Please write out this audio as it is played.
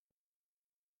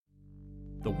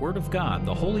The Word of God,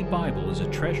 the Holy Bible, is a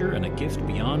treasure and a gift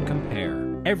beyond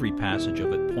compare. Every passage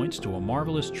of it points to a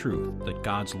marvelous truth that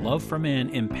God's love for man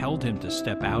impelled him to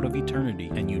step out of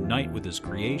eternity and unite with his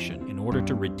creation in order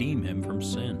to redeem him from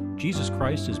sin. Jesus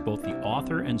Christ is both the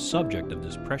author and subject of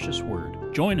this precious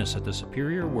Word. Join us at the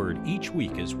Superior Word each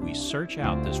week as we search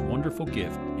out this wonderful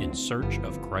gift in search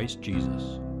of Christ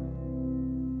Jesus.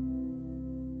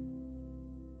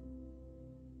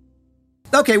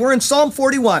 Okay, we're in Psalm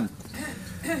 41.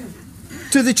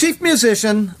 To the chief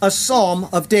musician, a psalm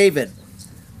of David.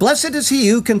 Blessed is he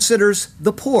who considers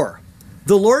the poor.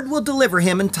 The Lord will deliver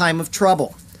him in time of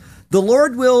trouble. The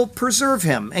Lord will preserve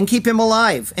him and keep him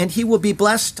alive, and he will be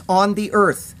blessed on the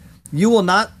earth. You will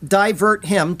not divert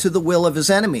him to the will of his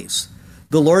enemies.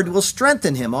 The Lord will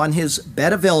strengthen him on his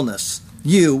bed of illness.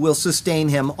 You will sustain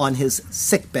him on his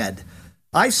sickbed.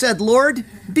 I said, Lord,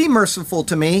 be merciful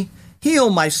to me. Heal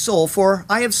my soul, for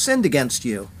I have sinned against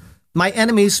you. My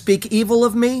enemies speak evil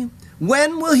of me.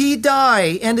 When will he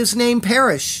die and his name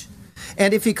perish?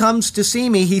 And if he comes to see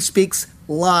me, he speaks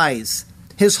lies.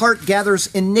 His heart gathers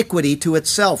iniquity to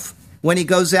itself. When he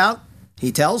goes out,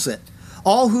 he tells it.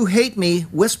 All who hate me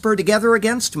whisper together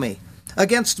against me.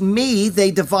 Against me they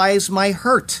devise my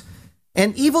hurt.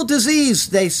 An evil disease,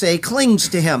 they say, clings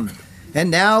to him.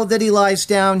 And now that he lies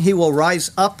down, he will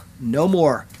rise up no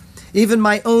more. Even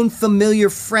my own familiar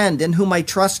friend in whom I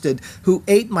trusted, who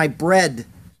ate my bread,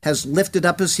 has lifted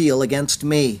up his heel against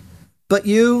me. But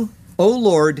you, O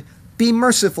Lord, be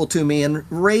merciful to me and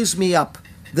raise me up,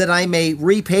 that I may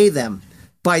repay them.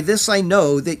 By this I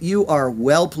know that you are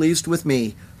well pleased with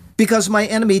me, because my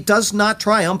enemy does not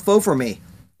triumph over me.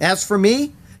 As for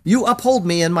me, you uphold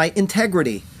me in my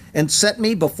integrity, and set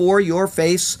me before your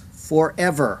face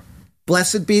forever.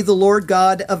 Blessed be the Lord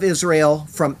God of Israel,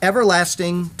 from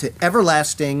everlasting to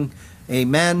everlasting.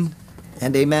 Amen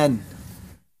and amen.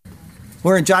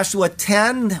 We're in Joshua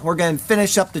 10. We're going to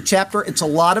finish up the chapter. It's a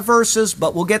lot of verses,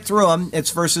 but we'll get through them. It's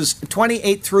verses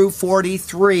 28 through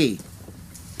 43.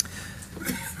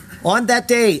 On that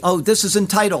day, this is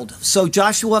entitled, So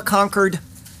Joshua Conquered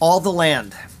All the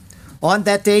Land. On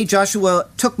that day, Joshua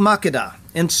took Makkedah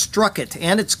and struck it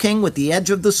and its king with the edge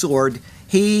of the sword.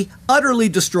 He utterly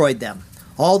destroyed them.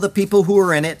 All the people who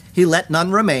were in it, he let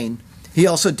none remain. He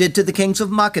also did to the kings of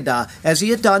Makkedah as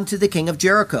he had done to the king of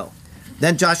Jericho.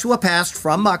 Then Joshua passed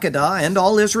from Makkedah and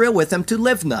all Israel with him to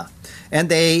Livnah, and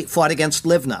they fought against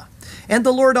Livnah. And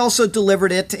the Lord also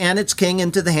delivered it and its king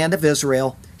into the hand of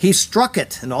Israel. He struck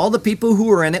it and all the people who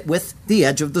were in it with the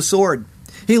edge of the sword.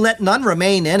 He let none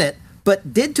remain in it,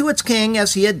 but did to its king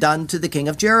as he had done to the king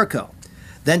of Jericho.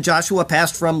 Then Joshua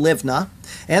passed from Livnah,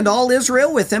 and all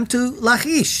Israel with him to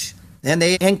Lachish, and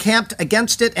they encamped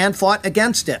against it and fought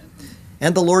against it.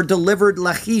 And the Lord delivered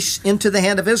Lachish into the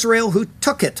hand of Israel, who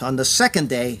took it on the second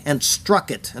day and struck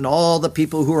it, and all the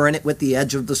people who were in it with the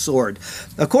edge of the sword,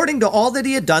 according to all that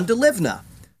he had done to Livnah.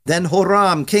 Then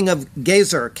Horam, king of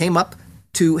Gezer, came up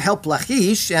to help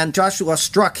Lachish, and Joshua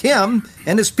struck him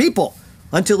and his people,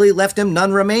 until he left him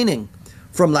none remaining.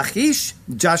 From Lachish,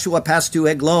 Joshua passed to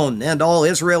Eglon, and all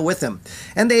Israel with him.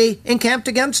 And they encamped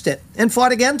against it, and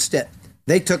fought against it.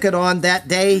 They took it on that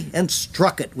day, and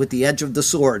struck it with the edge of the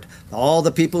sword. All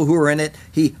the people who were in it,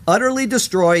 he utterly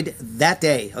destroyed that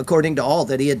day, according to all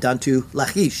that he had done to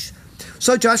Lachish.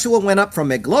 So Joshua went up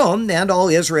from Eglon, and all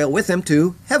Israel with him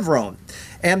to Hebron.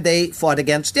 And they fought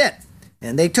against it.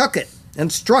 And they took it,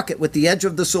 and struck it with the edge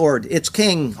of the sword, its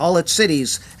king, all its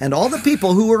cities, and all the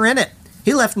people who were in it.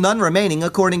 He left none remaining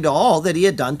according to all that he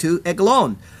had done to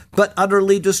Eglon, but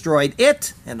utterly destroyed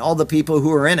it and all the people who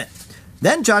were in it.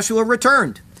 Then Joshua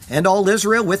returned, and all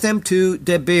Israel with him to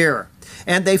Debir,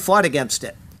 and they fought against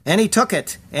it. And he took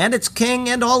it, and its king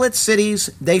and all its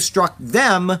cities. They struck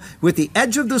them with the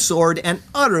edge of the sword, and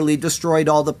utterly destroyed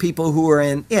all the people who were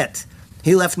in it.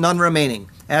 He left none remaining,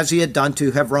 as he had done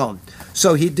to Hebron.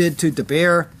 So he did to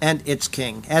Debir and its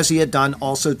king, as he had done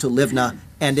also to Livnah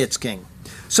and its king.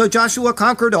 So Joshua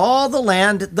conquered all the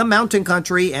land, the mountain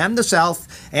country, and the south,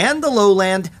 and the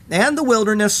lowland, and the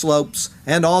wilderness slopes,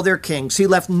 and all their kings. He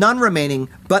left none remaining,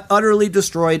 but utterly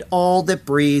destroyed all that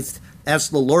breathed, as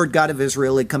the Lord God of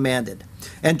Israel had commanded.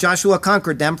 And Joshua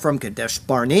conquered them from Kadesh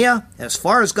Barnea, as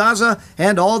far as Gaza,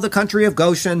 and all the country of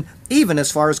Goshen, even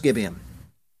as far as Gibeon.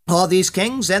 All these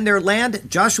kings and their land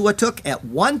Joshua took at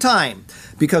one time,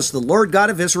 because the Lord God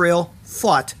of Israel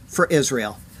fought for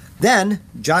Israel. Then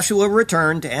Joshua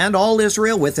returned, and all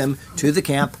Israel with him, to the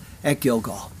camp at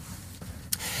Gilgal.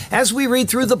 As we read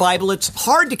through the Bible, it's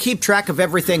hard to keep track of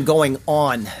everything going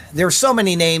on. There are so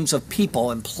many names of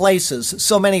people and places,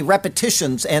 so many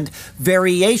repetitions and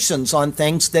variations on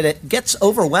things that it gets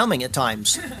overwhelming at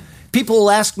times. People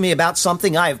will ask me about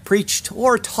something I have preached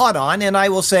or taught on, and I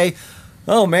will say,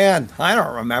 "Oh man, I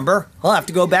don't remember. I'll have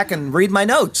to go back and read my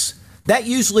notes." That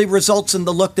usually results in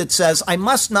the look that says, "I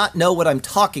must not know what I'm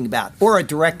talking about," or a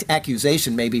direct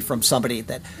accusation maybe from somebody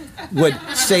that would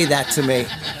say that to me.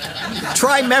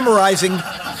 Try memorizing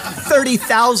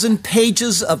 30,000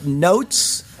 pages of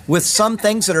notes with some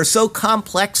things that are so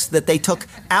complex that they took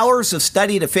hours of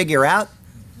study to figure out.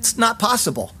 It's not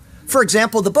possible. For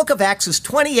example, the book of Acts is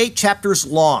 28 chapters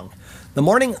long. The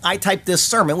morning I typed this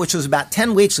sermon, which was about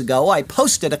 10 weeks ago, I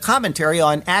posted a commentary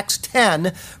on Acts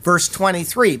 10, verse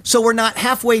 23. So we're not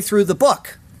halfway through the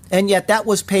book. And yet that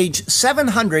was page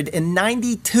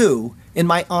 792 in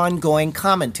my ongoing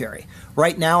commentary.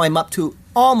 Right now I'm up to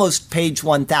almost page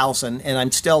 1,000, and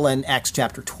I'm still in Acts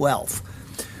chapter 12.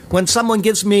 When someone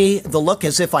gives me the look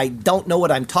as if I don't know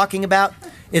what I'm talking about,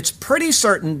 it's pretty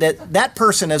certain that that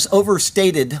person has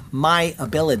overstated my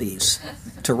abilities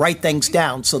to write things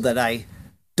down so that I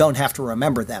don't have to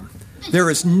remember them. There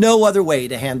is no other way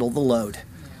to handle the load.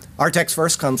 Our text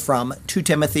verse comes from 2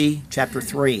 Timothy chapter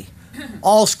 3.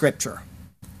 All Scripture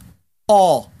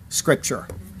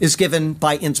is given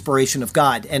by inspiration of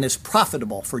God and is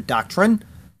profitable for doctrine,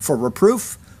 for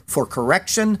reproof, for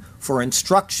correction, for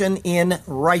instruction in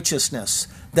righteousness,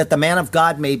 that the man of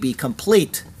God may be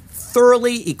complete,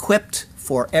 thoroughly equipped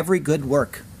for every good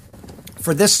work.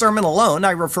 For this sermon alone,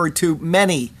 I referred to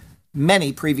many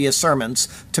previous sermons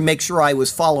to make sure I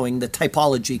was following the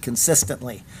typology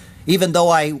consistently, even though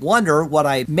I wonder what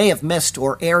I may have missed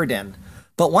or erred in.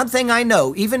 But one thing I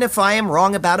know, even if I am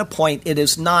wrong about a point, it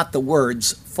is not the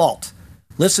word's fault.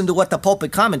 Listen to what the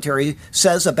pulpit commentary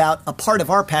says about a part of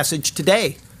our passage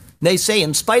today. They say,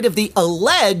 in spite of the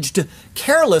alleged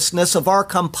carelessness of our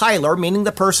compiler, meaning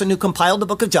the person who compiled the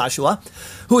book of Joshua,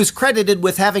 who is credited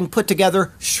with having put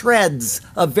together shreds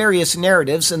of various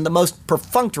narratives in the most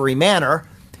perfunctory manner,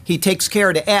 he takes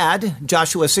care to add,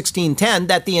 Joshua 16:10,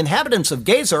 that the inhabitants of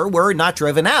Gezer were not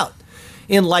driven out.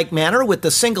 In like manner, with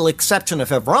the single exception of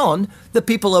Hebron, the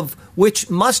people of which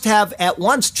must have at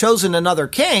once chosen another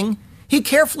king, he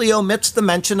carefully omits the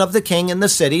mention of the king in the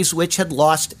cities which had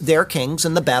lost their kings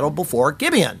in the battle before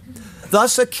Gibeon.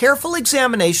 Thus, a careful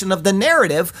examination of the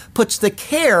narrative puts the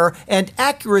care and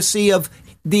accuracy of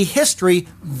the history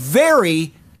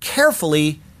very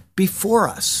carefully before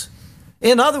us.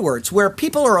 In other words, where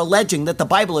people are alleging that the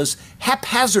Bible is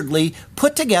haphazardly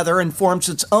put together and forms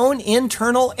its own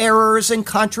internal errors and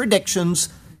contradictions,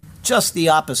 just the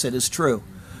opposite is true.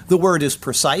 The word is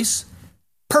precise,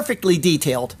 perfectly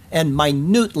detailed, and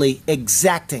minutely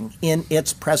exacting in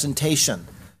its presentation.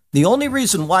 The only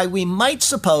reason why we might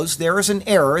suppose there is an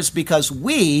error is because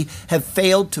we have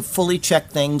failed to fully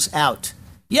check things out.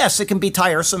 Yes, it can be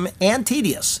tiresome and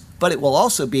tedious, but it will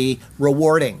also be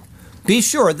rewarding. Be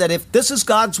sure that if this is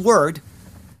God's word,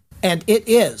 and it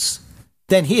is,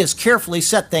 then he has carefully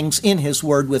set things in his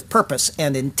word with purpose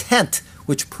and intent,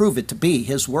 which prove it to be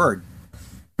his word.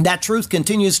 That truth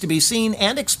continues to be seen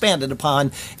and expanded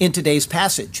upon in today's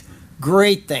passage.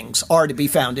 Great things are to be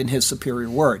found in his superior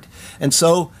word. And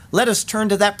so let us turn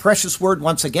to that precious word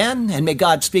once again, and may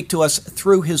God speak to us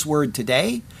through his word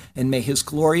today, and may his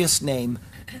glorious name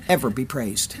ever be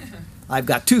praised. I've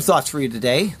got two thoughts for you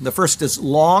today. The first is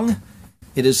long.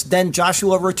 It is then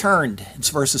Joshua returned. It's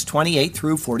verses 28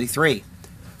 through 43.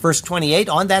 Verse 28,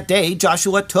 on that day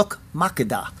Joshua took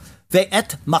Makkedah.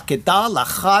 Ve'et Makkedah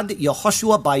lachad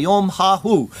Yehoshua bayom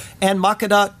hahu. And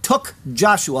Makkedah took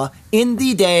Joshua in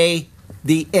the day,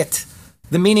 the it.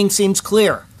 The meaning seems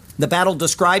clear. The battle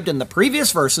described in the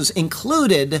previous verses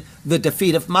included the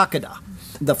defeat of Makkedah.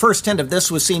 The first hint of this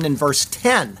was seen in verse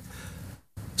 10.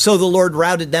 So the Lord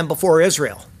routed them before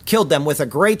Israel, killed them with a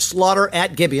great slaughter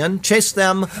at Gibeon, chased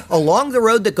them along the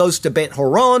road that goes to Beit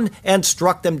Horon, and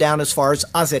struck them down as far as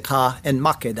Azekah and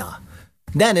Makkedah.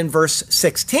 Then in verse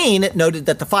 16, it noted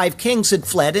that the 5 kings had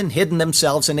fled and hidden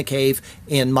themselves in a cave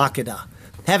in Makkedah.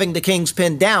 Having the kings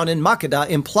pinned down in Makkedah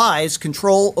implies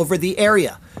control over the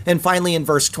area. And finally in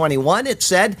verse 21, it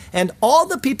said, and all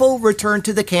the people returned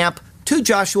to the camp to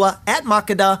Joshua at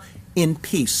Makkedah in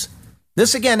peace.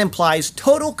 This again implies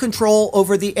total control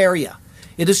over the area.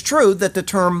 It is true that the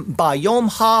term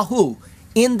bayom hahu,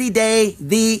 in the day,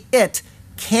 the it,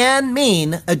 can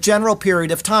mean a general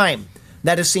period of time.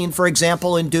 That is seen, for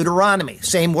example, in Deuteronomy.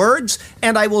 Same words,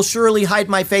 and I will surely hide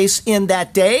my face in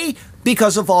that day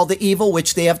because of all the evil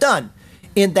which they have done,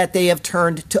 in that they have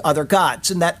turned to other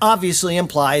gods. And that obviously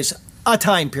implies a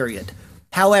time period.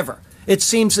 However, it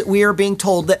seems that we are being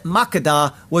told that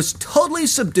Makkedah was totally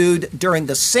subdued during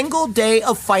the single day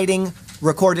of fighting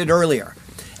recorded earlier.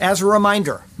 As a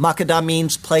reminder, Makkedah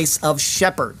means place of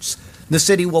shepherds. The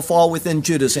city will fall within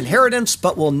Judah's inheritance,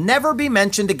 but will never be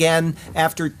mentioned again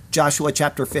after Joshua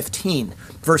chapter 15.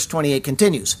 Verse 28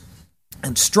 continues,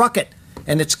 and struck it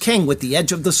and its king with the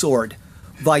edge of the sword.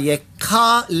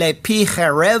 Vayeka lepi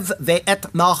cherev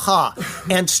ve'et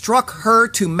malcha, and struck her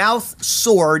to mouth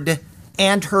sword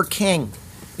and her king.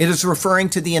 It is referring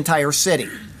to the entire city.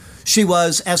 She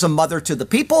was as a mother to the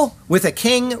people, with a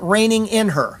king reigning in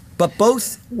her, but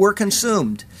both were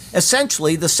consumed.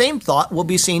 Essentially, the same thought will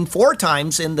be seen 4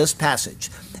 times in this passage.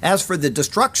 As for the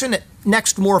destruction, it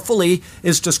next more fully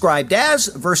is described as,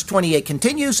 verse 28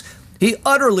 continues, he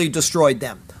utterly destroyed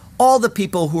them, all the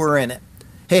people who were in it.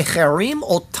 Hecherim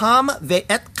otam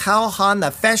ve'et kal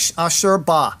ha-nefesh asher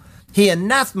ba. He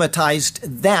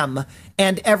anathematized them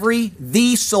and every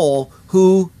the soul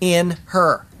who in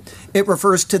her. It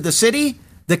refers to the city,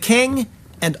 the king,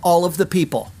 and all of the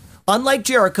people. Unlike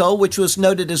Jericho, which was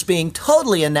noted as being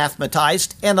totally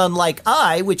anathematized, and unlike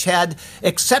Ai, which had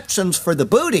exceptions for the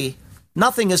booty,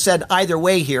 nothing is said either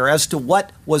way here as to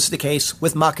what was the case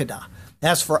with Makkedah.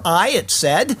 As for Ai, it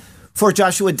said, for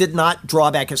Joshua did not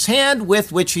draw back his hand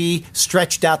with which he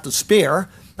stretched out the spear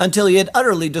until he had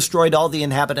utterly destroyed all the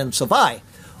inhabitants of Ai.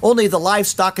 Only the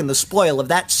livestock and the spoil of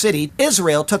that city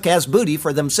Israel took as booty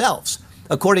for themselves,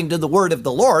 according to the word of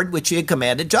the Lord, which he had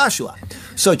commanded Joshua.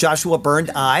 So Joshua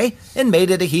burned Ai and made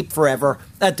it a heap forever,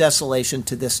 a desolation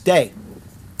to this day.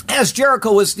 As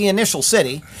Jericho was the initial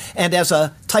city, and as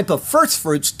a type of first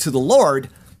fruits to the Lord,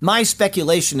 my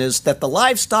speculation is that the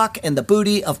livestock and the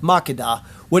booty of Makkedah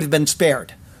would have been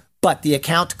spared. But the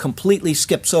account completely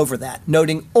skips over that,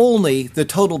 noting only the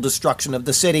total destruction of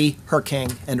the city, her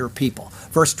king, and her people.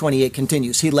 Verse 28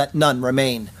 continues, he let none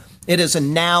remain. It is a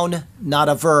noun, not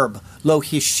a verb. Lo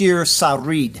hishir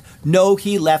sarid. No,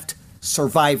 he left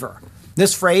survivor.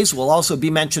 This phrase will also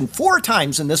be mentioned 4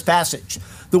 times in this passage.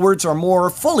 The words are more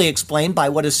fully explained by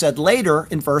what is said later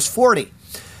in verse 40.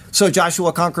 So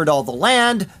Joshua conquered all the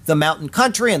land, the mountain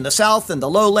country in the south, and the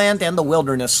lowland, and the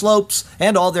wilderness slopes,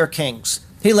 and all their kings.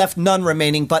 He left none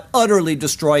remaining, but utterly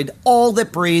destroyed all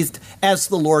that breathed, as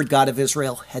the Lord God of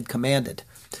Israel had commanded.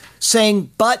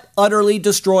 Saying, but utterly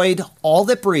destroyed all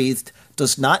that breathed,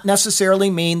 does not necessarily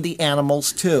mean the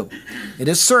animals too. It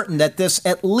is certain that this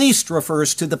at least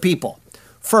refers to the people.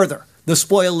 Further, the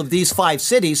spoil of these 5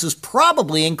 cities is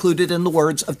probably included in the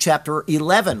words of chapter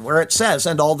 11, where it says,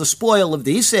 and all the spoil of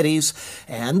these cities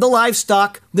and the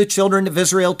livestock the children of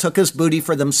Israel took as booty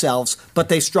for themselves, but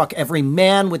they struck every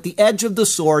man with the edge of the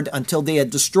sword until they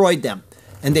had destroyed them,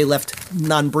 and they left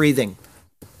none breathing.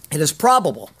 It is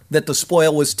probable that the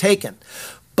spoil was taken,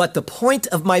 but the point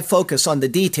of my focus on the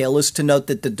detail is to note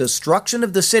that the destruction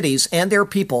of the cities and their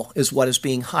people is what is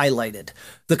being highlighted.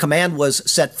 The command was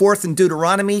set forth in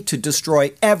Deuteronomy to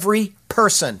destroy every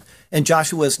person, and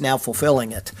Joshua is now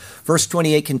fulfilling it. Verse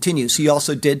 28 continues, he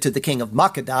also did to the king of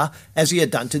Makkedah as he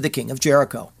had done to the king of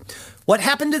Jericho. What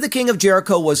happened to the king of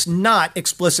Jericho was not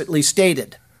explicitly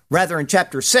stated. Rather, in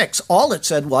chapter 6, all it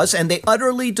said was, and they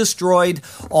utterly destroyed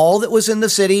all that was in the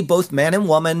city, both man and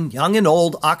woman, young and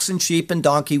old, ox and sheep and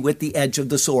donkey, with the edge of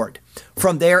the sword.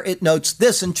 From there, it notes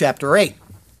this in chapter 8.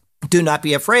 Do not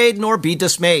be afraid, nor be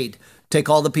dismayed. Take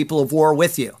all the people of war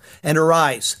with you, and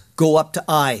arise, go up to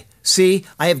Ai. See,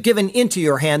 I have given into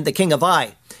your hand the king of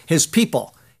Ai, his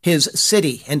people, his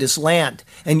city, and his land.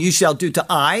 And you shall do to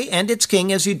Ai and its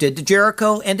king as you did to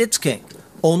Jericho and its king.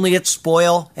 Only its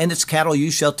spoil and its cattle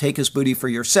you shall take as booty for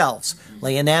yourselves.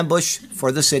 Lay an ambush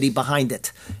for the city behind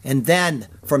it. And then,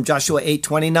 from Joshua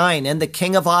 8:29, and the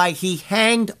king of Ai he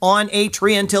hanged on a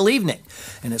tree until evening.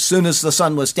 And as soon as the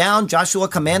sun was down, Joshua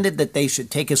commanded that they should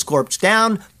take his corpse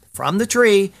down from the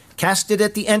tree, cast it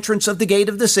at the entrance of the gate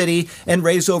of the city, and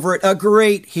raise over it a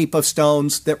great heap of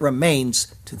stones that remains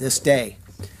to this day.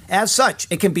 As such,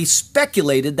 it can be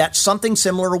speculated that something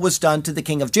similar was done to the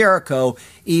king of Jericho,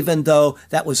 even though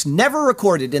that was never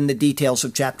recorded in the details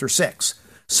of chapter 6.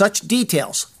 Such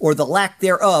details, or the lack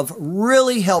thereof,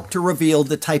 really help to reveal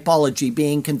the typology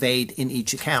being conveyed in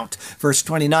each account. Verse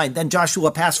 29, then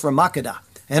Joshua passed from Makkedah,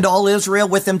 and all Israel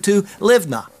with him to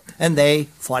Livnah, and they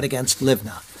fought against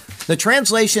Livnah. The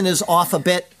translation is off a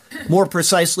bit. More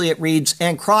precisely, it reads,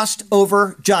 and crossed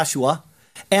over Joshua,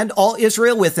 and all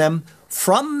Israel with him,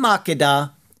 from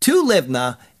Makkedah to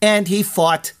Livnah, and he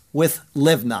fought with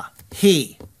Livnah.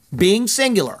 He, being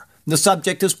singular, the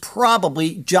subject is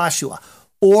probably Joshua,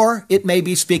 or it may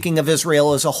be speaking of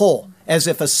Israel as a whole, as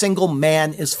if a single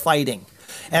man is fighting.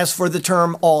 As for the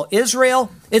term all Israel,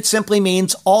 it simply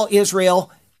means all Israel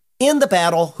in the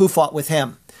battle who fought with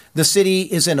him. The city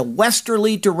is in a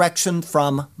westerly direction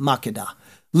from Makkedah.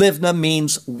 Livnah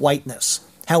means whiteness.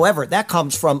 However, that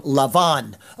comes from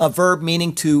lavan, a verb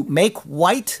meaning to make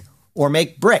white or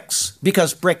make bricks,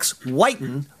 because bricks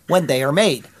whiten when they are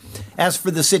made. As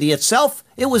for the city itself,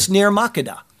 it was near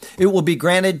Makkedah. It will be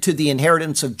granted to the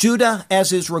inheritance of Judah,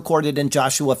 as is recorded in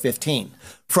Joshua 15.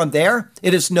 From there,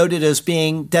 it is noted as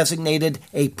being designated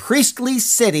a priestly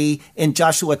city in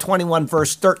Joshua 21,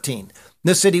 verse 13.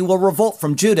 The city will revolt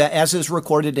from Judah, as is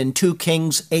recorded in 2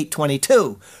 Kings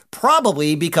 8:22,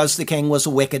 probably because the king was a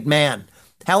wicked man.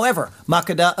 However,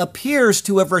 Makkedah appears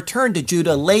to have returned to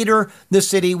Judah later. The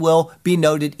city will be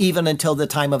noted even until the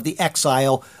time of the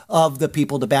exile of the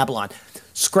people to Babylon.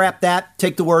 Scrap that,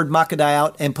 take the word Makkedah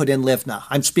out, and put in Livnah.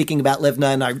 I'm speaking about Livnah,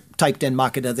 and I typed in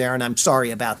Makkedah there, and I'm sorry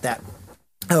about that.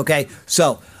 Okay,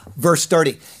 so verse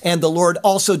 30. And the Lord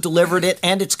also delivered it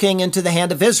and its king into the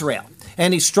hand of Israel.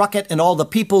 And he struck it and all the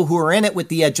people who were in it with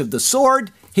the edge of the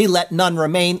sword. He let none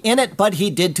remain in it, but he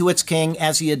did to its king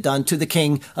as he had done to the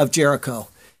king of Jericho.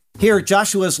 Here,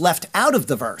 Joshua is left out of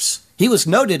the verse. He was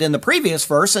noted in the previous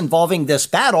verse involving this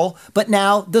battle, but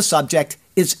now the subject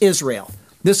is Israel.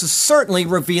 This is certainly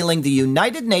revealing the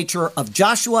united nature of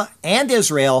Joshua and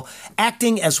Israel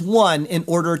acting as one in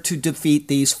order to defeat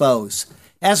these foes.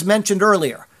 As mentioned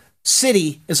earlier,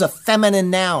 city is a feminine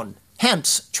noun.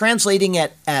 Hence, translating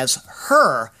it as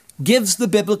her gives the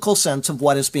biblical sense of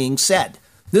what is being said.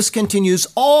 This continues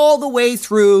all the way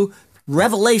through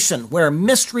Revelation, where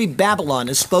Mystery Babylon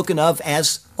is spoken of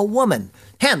as a woman.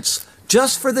 Hence,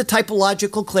 just for the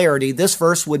typological clarity, this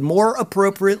verse would more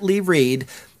appropriately read,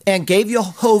 and gave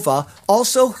Jehovah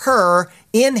also her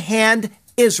in hand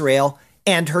Israel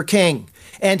and her king.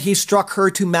 And he struck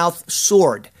her to mouth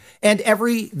sword. And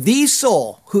every the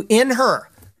soul who in her,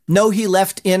 no, he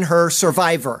left in her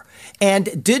survivor,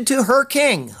 and did to her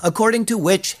king, according to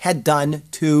which had done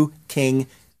to King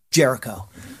Jericho.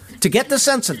 To get the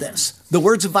sense of this, the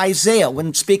words of Isaiah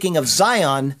when speaking of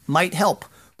Zion might help.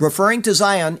 Referring to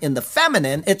Zion in the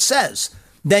feminine, it says,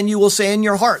 "Then you will say in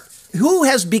your heart, who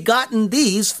has begotten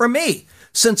these for me?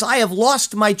 Since I have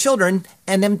lost my children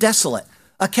and am desolate,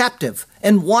 a captive,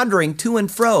 and wandering to and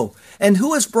fro. And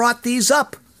who has brought these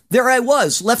up? There I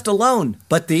was, left alone.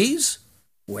 But these?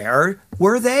 Where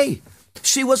were they?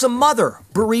 She was a mother,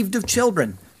 bereaved of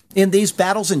children." In these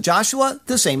battles in Joshua,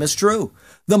 the same is true.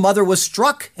 The mother was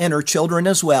struck, and her children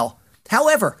as well.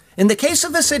 However, in the case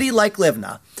of a city like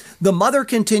Livnah, the mother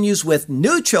continues with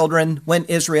new children when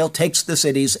Israel takes the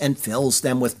cities and fills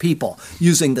them with people,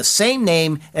 using the same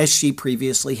name as she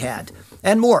previously had.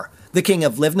 And more, the king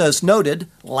of Livnah is noted,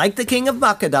 like the king of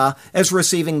Makkedah, as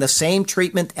receiving the same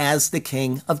treatment as the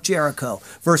king of Jericho.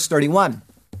 Verse 31.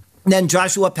 Then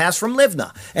Joshua passed from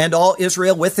Livnah, and all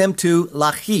Israel with him to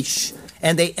Lachish,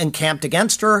 and they encamped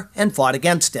against her and fought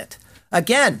against it.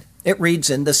 Again, it reads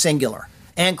in the singular,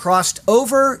 and crossed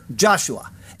over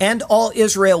Joshua, and all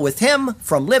Israel with him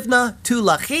from Livnah to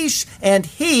Lachish, and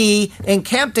he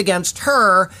encamped against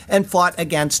her and fought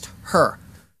against her.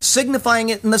 Signifying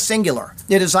it in the singular,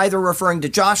 it is either referring to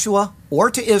Joshua or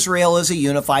to Israel as a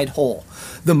unified whole.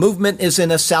 The movement is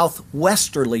in a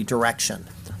southwesterly direction.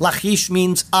 Lachish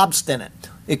means obstinate.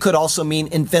 It could also mean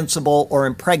invincible or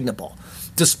impregnable.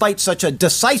 Despite such a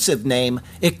decisive name,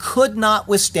 it could not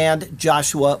withstand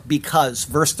Joshua because,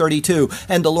 verse 32,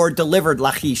 and the Lord delivered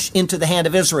Lachish into the hand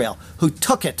of Israel, who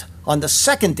took it on the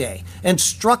second day and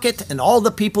struck it and all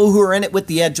the people who were in it with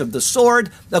the edge of the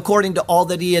sword, according to all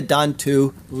that he had done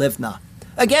to Livnah.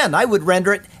 Again, I would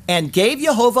render it, and gave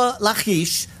Jehovah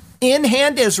Lachish in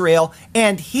hand Israel,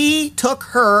 and he took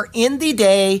her in the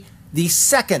day the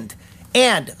second,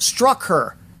 and struck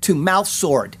her to mouth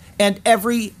sword, and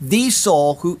every the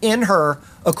soul who in her,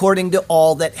 according to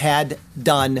all that had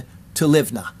done to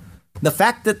Livnah. The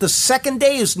fact that the second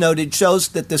day is noted shows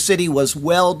that the city was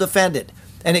well defended,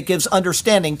 and it gives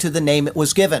understanding to the name it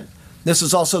was given. This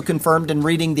is also confirmed in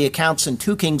reading the accounts in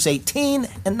 2 Kings 18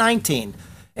 and 19,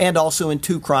 and also in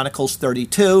 2 Chronicles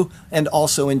 32, and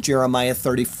also in Jeremiah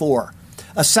 34.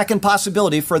 A second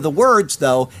possibility for the words,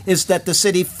 though, is that the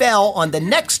city fell on the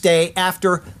next day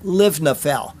after Livnah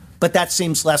fell, but that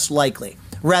seems less likely.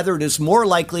 Rather, it is more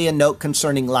likely a note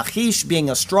concerning Lachish being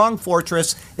a strong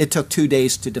fortress it took 2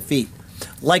 days to defeat.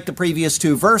 Like the previous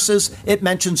 2 verses, it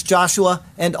mentions Joshua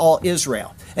and all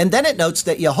Israel. And then it notes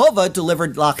that Jehovah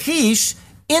delivered Lachish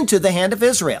into the hand of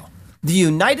Israel. The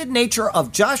united nature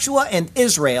of Joshua and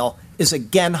Israel is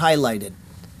again highlighted.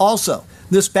 Also,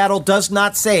 this battle does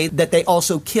not say that they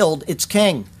also killed its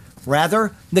king.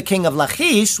 Rather, the king of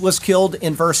Lachish was killed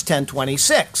in verse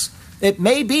 10:26. It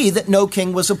may be that no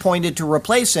king was appointed to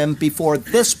replace him before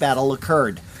this battle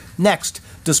occurred. Next,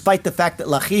 despite the fact that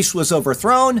Lachish was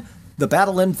overthrown, the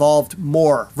battle involved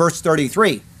more. Verse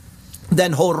 33.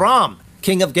 Then Horam,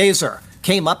 king of Gezer,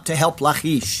 came up to help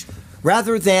Lachish.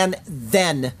 Rather than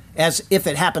then, as if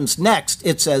it happens next.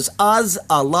 It says, Az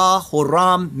Allah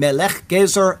Horam melech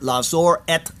Gezer lazor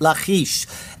et Lachish.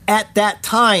 At that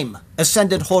time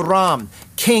ascended Horam,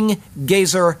 King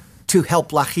Gezer, to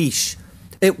help Lachish.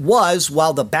 It was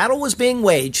while the battle was being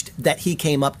waged that he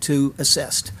came up to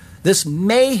assist. This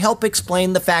may help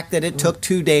explain the fact that it took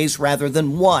 2 days rather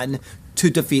than 1 to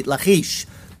defeat Lachish.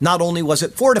 Not only was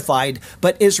it fortified,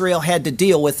 but Israel had to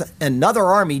deal with another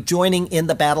army joining in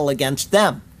the battle against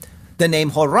them. The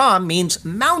name Horam means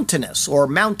mountainous or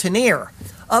mountaineer.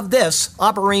 Of this,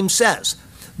 Abarim says,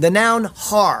 the noun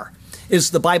har is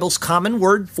the Bible's common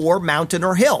word for mountain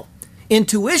or hill.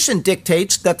 Intuition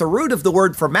dictates that the root of the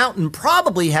word for mountain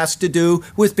probably has to do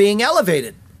with being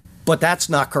elevated. But that's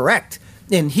not correct.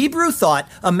 In Hebrew thought,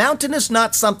 a mountain is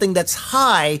not something that's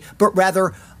high, but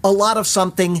rather a lot of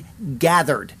something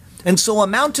gathered. And so a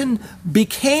mountain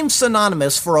became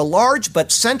synonymous for a large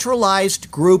but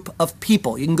centralized group of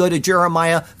people. You can go to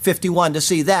Jeremiah 51 to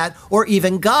see that, or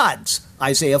even God's,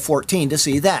 Isaiah 14 to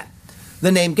see that.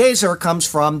 The name Gezer comes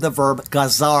from the verb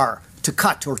gazar, to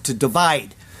cut or to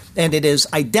divide, and it is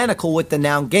identical with the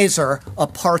noun gezer, a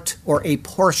part or a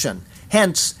portion.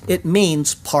 Hence, it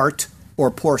means part or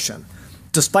portion.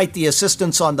 Despite the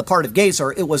assistance on the part of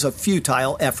Gezer, it was a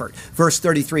futile effort. Verse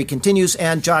 33 continues,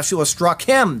 and Joshua struck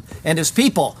him and his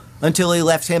people until he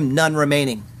left him none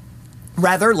remaining.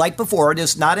 Rather, like before, it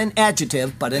is not an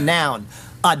adjective, but a noun.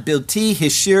 Ad bilti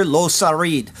hishir lo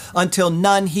sarid, until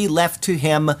none he left to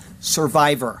him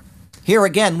survivor. Here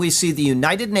again we see the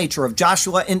united nature of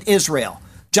Joshua and Israel.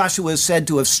 Joshua is said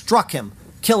to have struck him,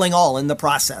 killing all in the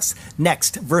process.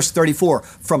 Next, verse 34,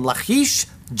 from Lachish,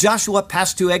 Joshua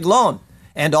passed to Eglon,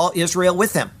 and all Israel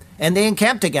with him, and they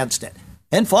encamped against it,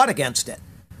 and fought against it.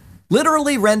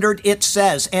 Literally rendered, it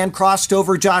says, and crossed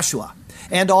over Joshua,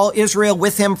 and all Israel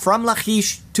with him from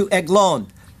Lachish to Eglon,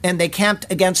 and they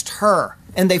camped against her,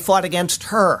 and they fought against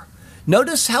her.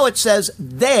 Notice how it says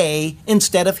they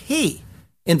instead of he.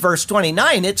 In verse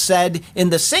 29, it said in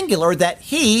the singular that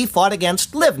he fought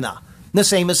against Livnah. The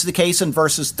same is the case in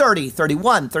verses 30,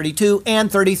 31, 32,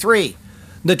 and 33.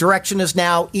 The direction is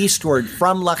now eastward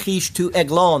from Lachish to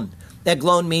Eglon.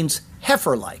 Eglon means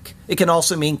heifer-like. It can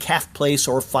also mean calf place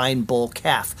or fine bull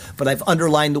calf, but I've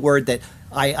underlined the word that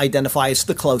I identify as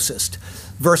the closest.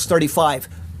 Verse 35,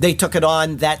 they took it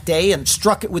on that day and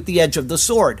struck it with the edge of the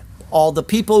sword. All the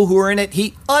people who were in it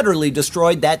he utterly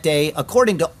destroyed that day,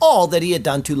 according to all that he had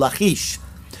done to Lachish.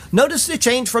 Notice the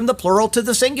change from the plural to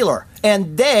the singular.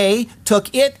 And they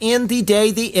took it in the day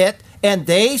the it, and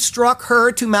they struck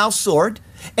her to mouth sword,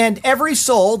 and every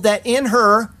soul that in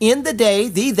her in the day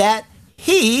the that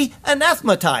he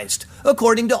anathematized,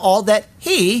 according to all that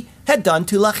he had done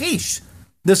to Lachish.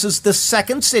 This is the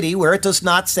second city where it does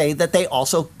not say that they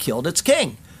also killed its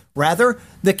king. Rather,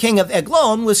 the king of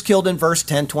Eglon was killed in verse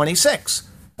 10:26.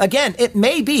 Again, it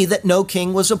may be that no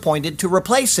king was appointed to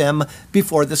replace him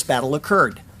before this battle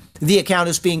occurred. The account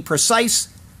is being precise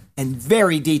and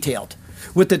very detailed.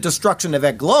 With the destruction of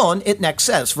Eglon, it next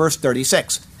says, verse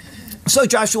 36, so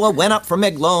Joshua went up from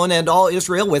Eglon and all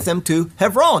Israel with him to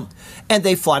Hebron, and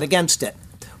they fought against it.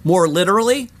 More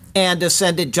literally, and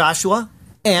ascended Joshua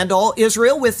and all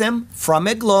Israel with him from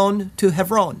Eglon to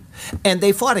Hebron, and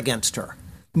they fought against her.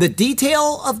 The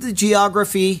detail of the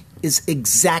geography is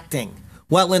exacting.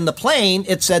 While in the plain,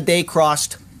 it said they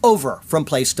crossed over from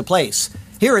place to place.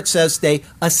 Here it says they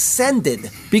ascended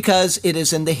because it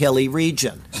is in the hilly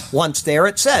region. Once there,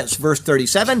 it says, verse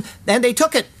 37, and they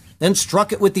took it and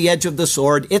struck it with the edge of the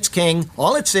sword, its king,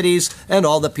 all its cities, and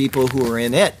all the people who were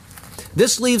in it.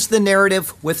 This leaves the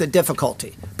narrative with a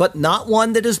difficulty, but not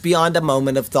one that is beyond a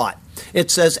moment of thought.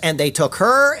 It says, and they took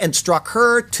her and struck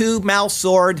her to mouth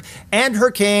sword, and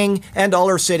her king, and all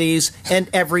her cities, and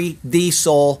every the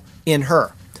soul in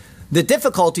her. The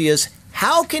difficulty is,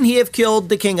 how can he have killed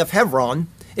the king of Hebron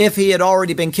if he had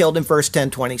already been killed in verse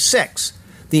 10:26?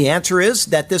 The answer is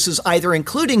that this is either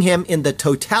including him in the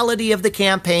totality of the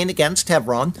campaign against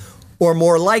Hebron, or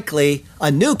more likely,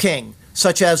 a new king,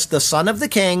 such as the son of the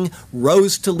king,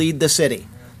 rose to lead the city.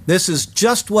 This is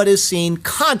just what is seen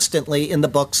constantly in the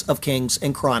books of Kings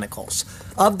and Chronicles.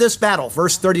 Of this battle,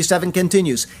 verse 37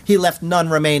 continues, he left none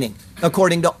remaining,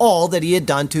 according to all that he had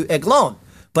done to Eglon,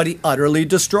 but he utterly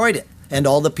destroyed it, and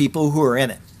all the people who were in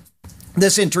it.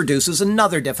 This introduces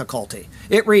another difficulty.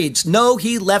 It reads, no,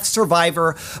 he left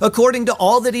survivor according to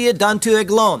all that he had done to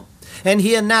Eglon, and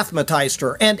he anathematized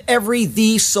her, and every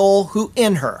the soul who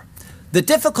in her. The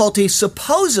difficulty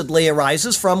supposedly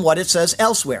arises from what it says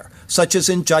elsewhere, such as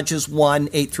in Judges 1,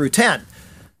 8 through 10.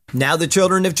 Now the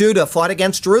children of Judah fought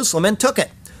against Jerusalem and took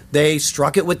it. They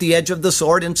struck it with the edge of the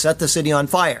sword and set the city on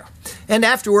fire. And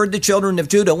afterward, the children of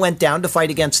Judah went down to fight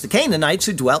against the Canaanites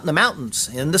who dwelt in the mountains,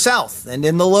 in the south, and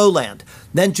in the lowland.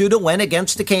 Then Judah went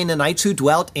against the Canaanites who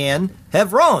dwelt in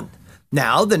Hebron.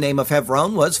 Now, the name of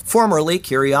Hebron was formerly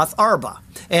Kiriath Arba,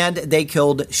 and they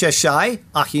killed Sheshai,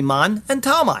 Ahiman, and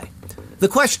Talmai. The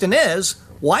question is,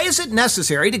 why is it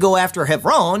necessary to go after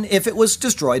Hebron if it was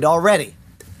destroyed already?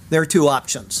 There are two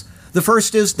options. The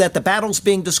first is that the battles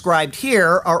being described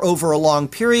here are over a long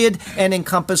period and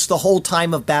encompass the whole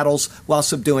time of battles while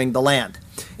subduing the land.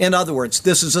 In other words,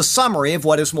 this is a summary of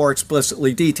what is more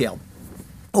explicitly detailed.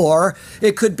 Or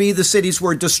it could be the cities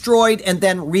were destroyed and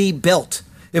then rebuilt.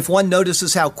 If one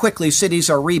notices how quickly cities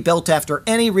are rebuilt after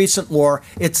any recent war,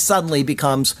 it suddenly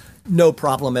becomes no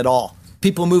problem at all.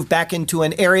 People move back into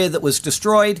an area that was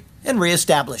destroyed and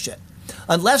reestablish it.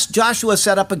 Unless Joshua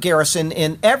set up a garrison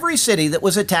in every city that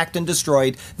was attacked and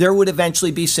destroyed, there would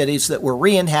eventually be cities that were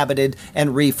re-inhabited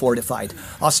and re-fortified.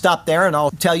 I'll stop there and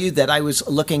I'll tell you that I was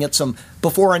looking at some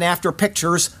before and after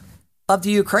pictures of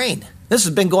the Ukraine. This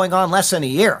has been going on less than a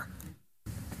year.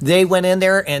 They went in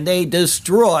there and they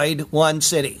destroyed one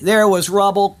city. There was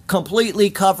rubble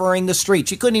completely covering the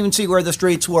streets. You couldn't even see where the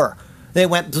streets were. They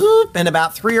went bloop, and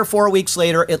about 3 or 4 weeks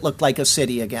later, it looked like a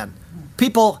city again.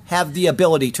 People have the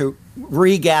ability to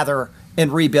regather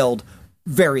and rebuild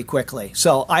very quickly.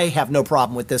 So I have no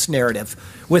problem with this narrative.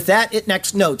 With that, it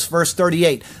next notes, verse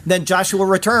 38, Then Joshua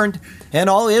returned, and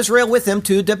all Israel with him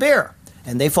to Debir,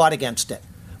 and they fought against it.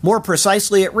 More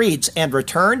precisely, it reads, And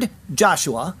returned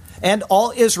Joshua, and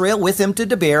all Israel with him to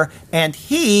Debir, and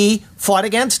he fought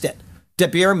against it.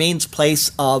 Debir means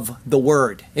place of the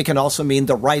word. It can also mean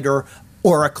the writer,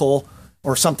 oracle,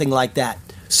 or something like that.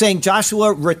 Saying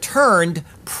Joshua returned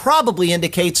probably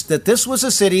indicates that this was a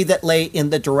city that lay in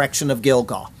the direction of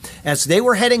Gilgal. As they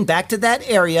were heading back to that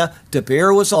area,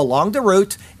 Debir was along the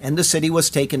route, and the city was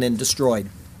taken and destroyed.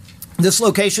 This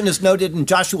location is noted in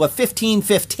Joshua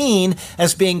 15:15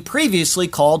 as being previously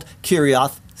called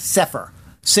Kiriath Sefer,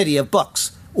 city of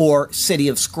books, or city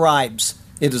of scribes.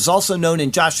 It is also known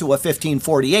in Joshua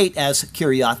 15:48 as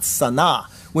Kiriath Sanah,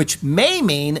 which may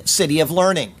mean city of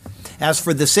learning. As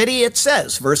for the city, it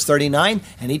says, verse 39,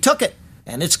 And he took it,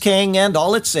 and its king, and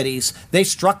all its cities. They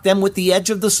struck them with the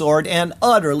edge of the sword, and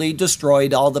utterly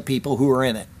destroyed all the people who were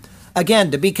in it.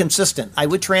 Again, to be consistent, I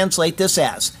would translate this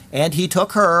as, And he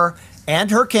took her,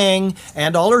 and her king,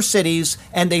 and all her cities,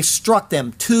 and they struck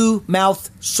them, two-mouthed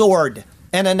sword,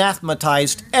 and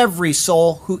anathematized every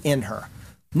soul who in her.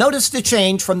 Notice the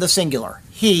change from the singular,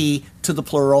 he, to the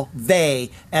plural,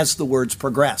 they, as the words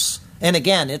progress. And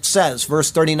again, it says, verse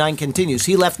 39 continues,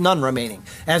 He left none remaining.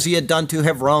 As he had done to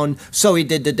Hebron, so he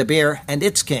did to Debir and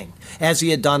its king, as he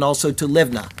had done also to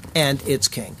Livnah and its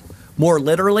king. More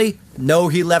literally, no,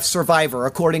 he left survivor,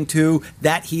 according to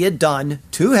that he had done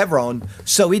to Hebron,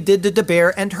 so he did to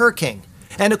Debir and her king.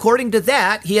 And according to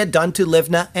that, he had done to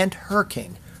Livnah and her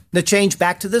king. The change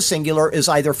back to the singular is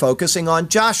either focusing on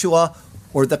Joshua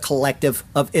or the collective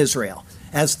of Israel.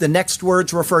 As the next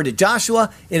words refer to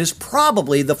Joshua, it is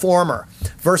probably the former.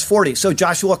 Verse 40, So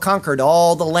Joshua conquered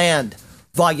all the land,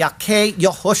 Vayakeh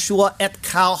Yehoshua et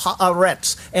kal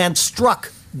haaretz, and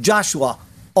struck Joshua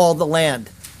all the land.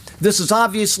 This is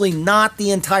obviously not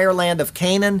the entire land of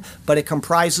Canaan, but it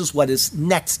comprises what is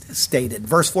next stated.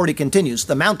 Verse 40 continues,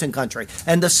 The mountain country,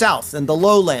 and the south, and the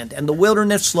lowland, and the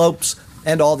wilderness slopes,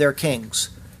 and all their kings.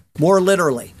 More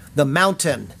literally, the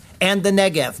mountain and the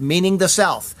Negev, meaning the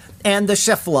south, and the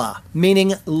Shephelah,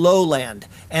 meaning lowland,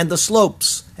 and the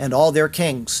slopes, and all their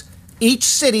kings. Each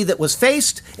city that was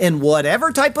faced, in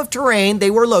whatever type of terrain they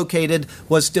were located,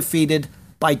 was defeated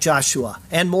by Joshua.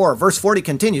 And more, verse 40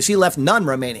 continues, He left none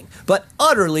remaining, but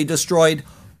utterly destroyed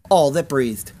all that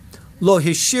breathed. Lo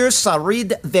hishir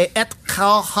sarid ve'et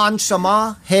kal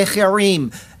hanshama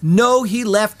hecherim. No, he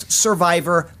left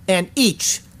survivor, and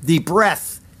each, the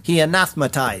breath, he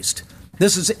anathematized.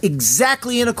 This is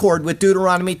exactly in accord with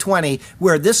Deuteronomy 20,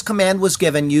 where this command was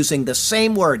given using the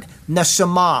same word,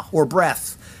 neshama, or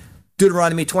breath.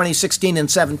 Deuteronomy 20, 16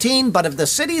 and 17, But of the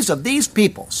cities of these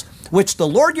peoples, which the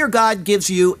Lord your God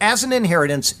gives you as an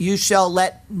inheritance, you shall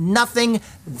let nothing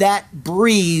that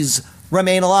breathes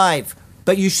remain alive,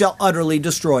 but you shall utterly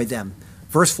destroy them.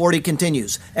 Verse 40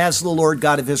 continues, As the Lord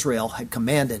God of Israel had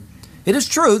commanded. It is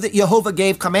true that Jehovah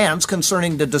gave commands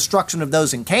concerning the destruction of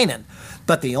those in Canaan,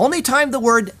 but the only time the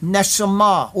word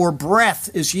neshama, or breath,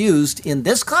 is used in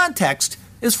this context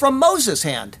is from Moses'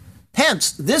 hand.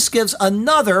 Hence, this gives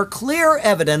another clear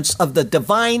evidence of the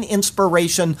divine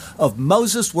inspiration of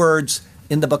Moses' words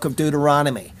in the book of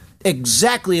Deuteronomy.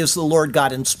 Exactly as the Lord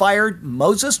God inspired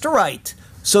Moses to write,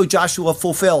 so Joshua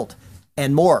fulfilled,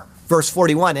 and more. Verse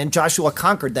 41, and Joshua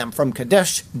conquered them from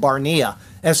Kadesh Barnea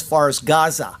as far as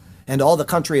Gaza, and all the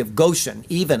country of Goshen,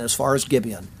 even as far as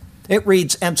Gibeon. It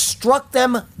reads, and struck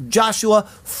them Joshua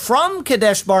from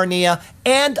Kadesh Barnea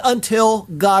and until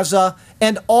Gaza,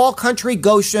 and all country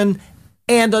Goshen,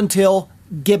 and until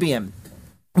Gibeon.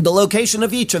 The location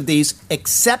of each of these,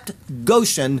 except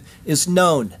Goshen, is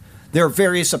known. There are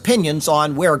various opinions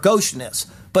on where Goshen is,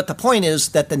 but the point is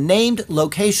that the named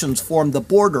locations form the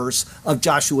borders of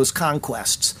Joshua's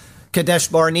conquests. Kadesh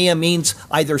Barnea means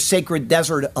either sacred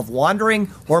desert of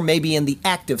wandering, or maybe in the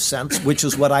active sense, which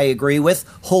is what I agree with,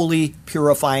 holy,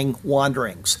 purifying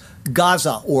wanderings.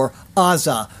 Gaza, or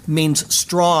Aza, means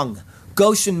strong.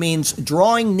 Goshen means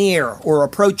drawing near or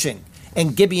approaching.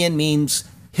 And Gibeon means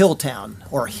hill town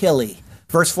or hilly.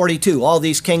 Verse 42, all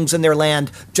these kings in their land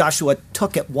Joshua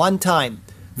took at one time.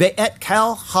 Ve'et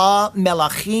kal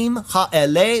ha-melachim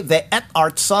ha'ele ve'et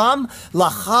artsam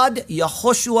lachad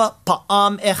Yehoshua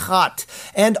pa'am echat.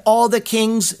 And all the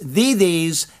kings,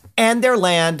 these, and their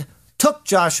land took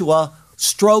Joshua,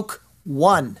 stroke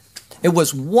one. It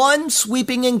was one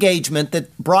sweeping engagement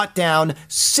that brought down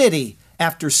city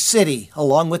after city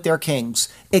along with their kings,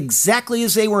 exactly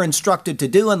as they were instructed to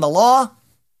do in the law.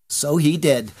 So he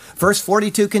did. Verse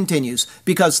 42 continues,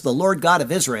 because the Lord God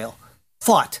of Israel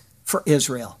fought for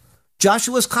Israel.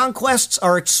 Joshua's conquests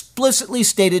are explicitly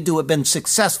stated to have been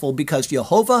successful because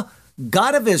Jehovah,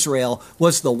 God of Israel,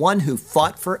 was the one who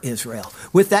fought for Israel.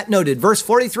 With that noted, verse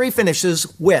 43 finishes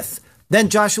with, then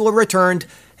Joshua returned,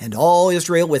 and all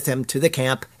Israel with him to the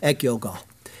camp at Gilgal.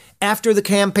 After the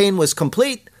campaign was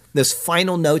complete, this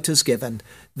final note is given.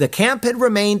 The camp had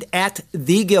remained at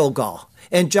the Gilgal,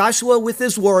 and Joshua with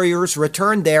his warriors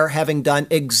returned there, having done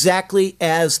exactly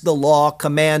as the law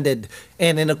commanded,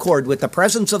 and in accord with the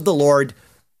presence of the Lord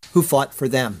who fought for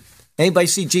them. Anybody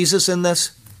see Jesus in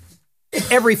this?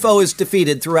 Every foe is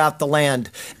defeated throughout the land.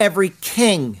 Every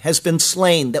king has been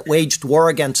slain that waged war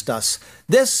against us.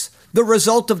 This, the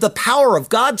result of the power of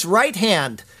God's right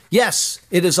hand. Yes,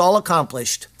 it is all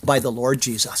accomplished by the Lord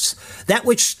Jesus. That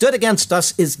which stood against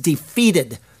us is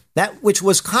defeated. That which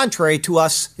was contrary to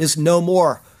us is no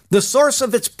more. The source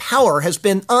of its power has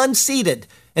been unseated,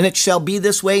 and it shall be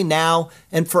this way now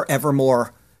and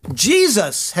forevermore.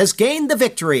 Jesus has gained the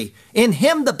victory. In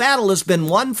him the battle has been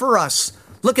won for us.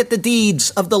 Look at the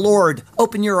deeds of the Lord.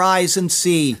 Open your eyes and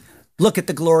see. Look at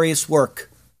the glorious work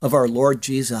of our Lord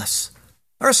Jesus.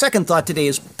 Our second thought today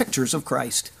is pictures of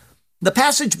Christ. The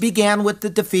passage began with the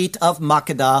defeat of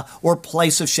Makkedah, or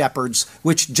place of shepherds,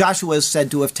 which Joshua is said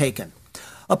to have taken.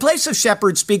 A place of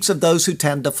shepherds speaks of those who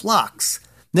tend to flocks.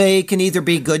 They can either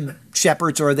be good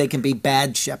shepherds or they can be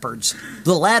bad shepherds.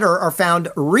 The latter are found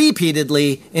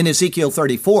repeatedly in Ezekiel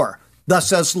 34. Thus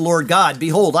says the Lord God,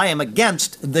 behold, I am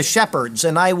against the shepherds,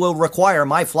 and I will require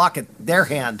my flock at their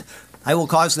hand. I will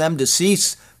cause them to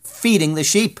cease feeding the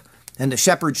sheep, and the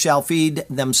shepherds shall feed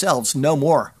themselves no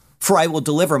more. For I will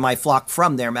deliver my flock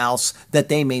from their mouths, that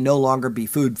they may no longer be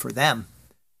food for them.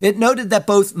 It noted that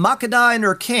both Makkedah and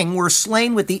her king were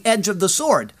slain with the edge of the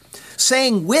sword.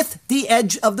 Saying with the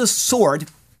edge of the sword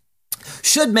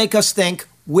should make us think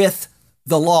with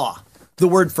the law. The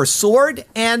word for sword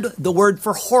and the word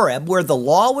for Horeb, where the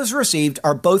law was received,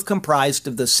 are both comprised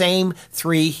of the same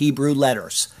three Hebrew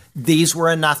letters. These were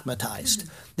anathematized.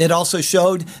 It also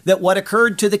showed that what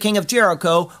occurred to the king of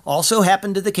Jericho also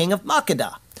happened to the king of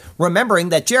Makkedah. Remembering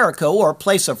that Jericho, or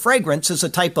place of fragrance, is a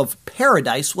type of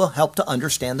paradise will help to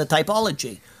understand the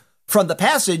typology. From the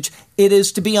passage, it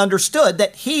is to be understood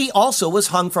that he also was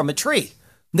hung from a tree.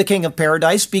 The king of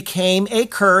paradise became a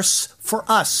curse for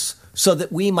us, so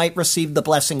that we might receive the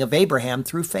blessing of Abraham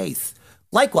through faith.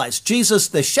 Likewise, Jesus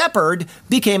the shepherd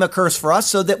became a curse for us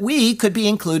so that we could be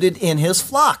included in his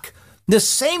flock. This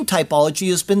same typology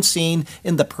has been seen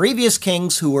in the previous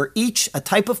kings who were each a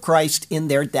type of Christ in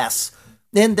their deaths.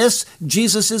 In this,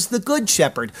 Jesus is the good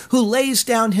shepherd who lays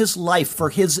down his life for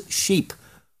his sheep.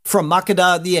 From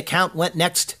Makkedah, the account went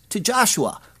next to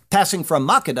Joshua, passing from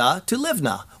Makkedah to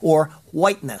Livnah, or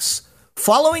whiteness.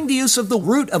 Following the use of the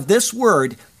root of this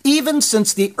word, even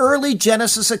since the early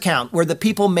Genesis account where the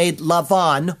people made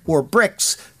lavan, or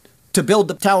bricks, to build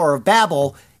the Tower of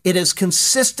Babel, it has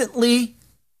consistently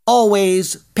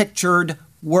always pictured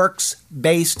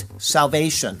works-based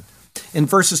salvation. In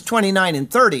verses 29 and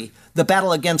 30, the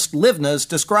battle against Livnah is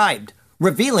described,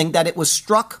 revealing that it was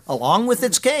struck along with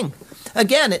its king.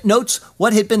 Again, it notes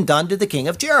what had been done to the king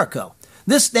of Jericho.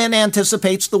 This then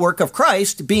anticipates the work of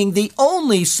Christ being the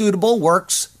only suitable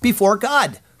works before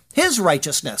God. His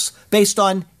righteousness, based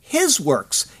on his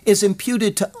works, is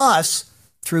imputed to us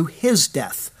through his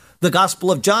death. The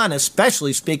Gospel of John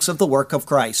especially speaks of the work of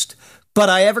Christ. But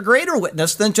I have a greater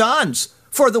witness than John's.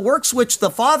 For the works which the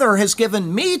Father has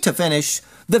given me to finish,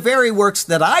 the very works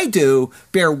that I do,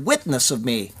 bear witness of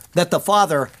me, that the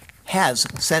Father has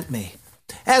sent me.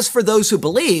 As for those who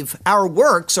believe, our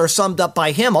works are summed up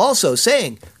by him also,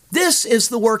 saying, this is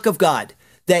the work of God,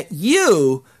 that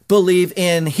you believe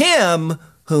in him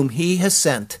whom he has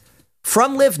sent.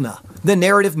 From Livna, the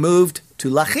narrative moved to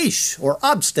Lachish, or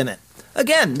obstinate.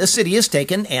 Again, the city is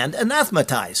taken and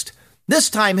anathematized. This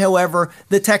time, however,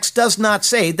 the text does not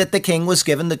say that the king was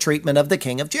given the treatment of the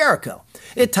king of Jericho.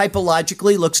 It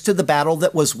typologically looks to the battle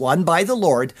that was won by the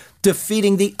Lord,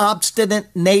 defeating the obstinate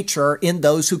nature in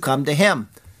those who come to him.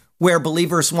 Where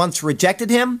believers once rejected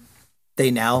him,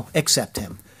 they now accept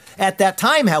him. At that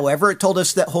time, however, it told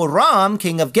us that Horam,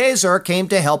 king of Gezer, came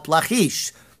to help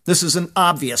Lachish. This is an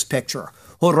obvious picture.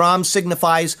 Horam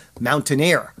signifies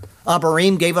mountaineer.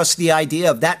 Abarim gave us the idea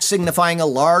of that signifying a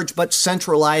large but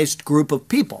centralized group of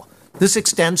people. This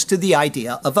extends to the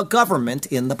idea of a government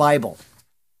in the Bible.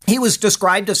 He was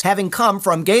described as having come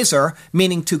from Gezer,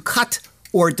 meaning to cut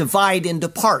or divide into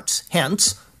parts,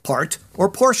 hence part or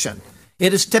portion.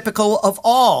 It is typical of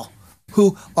all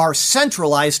who are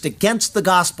centralized against the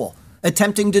gospel,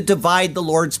 attempting to divide the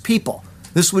Lord's people.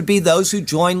 This would be those who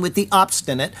join with the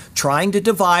obstinate, trying to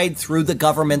divide through the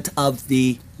government of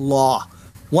the law.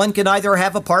 One can either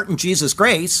have a part in Jesus'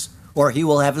 grace, or he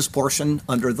will have his portion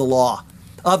under the law.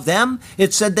 Of them,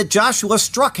 it said that Joshua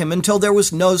struck him until there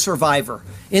was no survivor.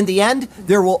 In the end,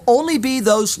 there will only be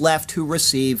those left who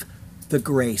receive the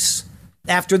grace.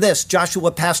 After this,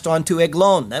 Joshua passed on to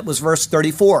Eglon. That was verse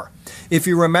 34. If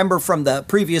you remember from the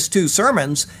previous two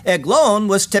sermons, Eglon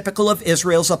was typical of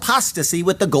Israel's apostasy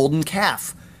with the golden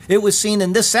calf. It was seen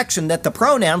in this section that the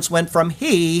pronouns went from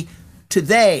he to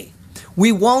they.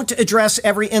 We won't address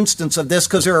every instance of this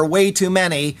because there are way too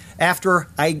many after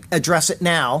I address it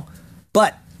now,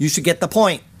 but you should get the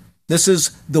point. This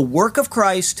is the work of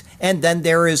Christ, and then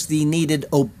there is the needed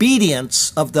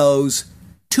obedience of those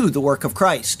to the work of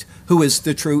Christ, who is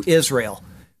the true Israel.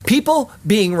 People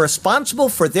being responsible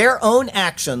for their own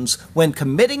actions when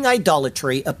committing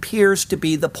idolatry appears to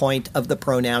be the point of the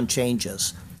pronoun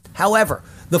changes. However,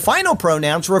 the final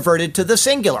pronouns reverted to the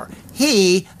singular.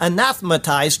 He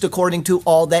anathematized according to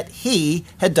all that he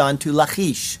had done to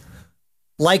Lachish.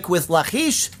 Like with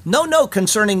Lachish, no note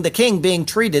concerning the king being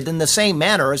treated in the same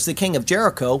manner as the king of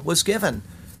Jericho was given.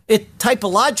 It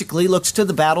typologically looks to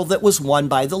the battle that was won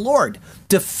by the Lord,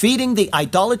 defeating the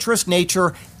idolatrous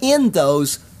nature in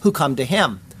those who come to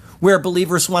him. Where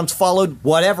believers once followed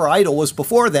whatever idol was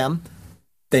before them,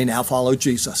 they now follow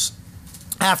Jesus.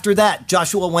 After that,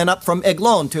 Joshua went up from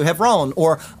Eglon to Hebron,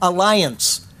 or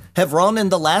alliance. Hebron in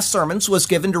the last sermons was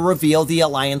given to reveal the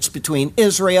alliance between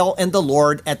Israel and the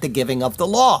Lord at the giving of the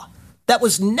law. That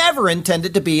was never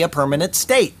intended to be a permanent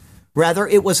state. Rather,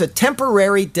 it was a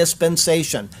temporary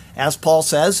dispensation, as Paul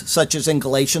says, such as in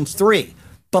Galatians 3.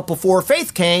 But before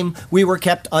faith came, we were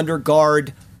kept under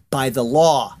guard by the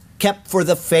law, kept for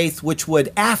the faith which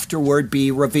would afterward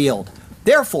be revealed.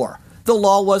 Therefore, the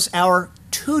law was our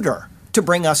tutor to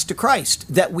bring us to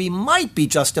Christ, that we might be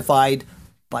justified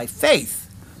by faith.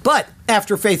 But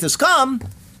after faith has come,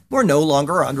 we're no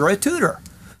longer under a tutor.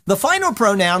 The final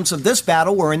pronouns of this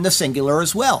battle were in the singular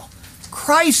as well.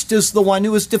 Christ is the one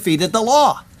who has defeated the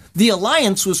law. The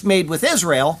alliance was made with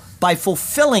Israel by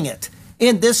fulfilling it.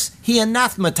 In this, he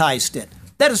anathematized it.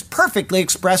 That is perfectly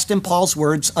expressed in Paul's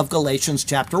words of Galatians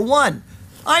chapter 1.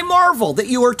 I marvel that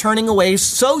you are turning away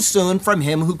so soon from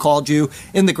him who called you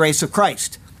in the grace of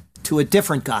Christ to a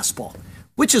different gospel,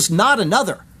 which is not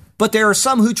another. But there are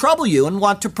some who trouble you and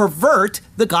want to pervert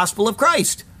the gospel of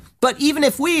Christ. But even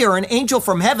if we or an angel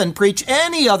from heaven preach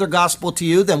any other gospel to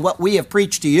you than what we have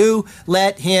preached to you,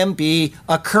 let him be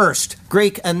accursed.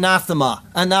 Greek anathema,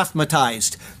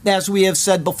 anathematized. As we have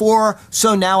said before,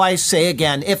 so now I say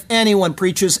again, if anyone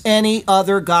preaches any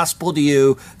other gospel to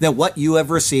you than what you have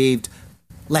received,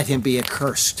 let him be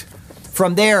accursed.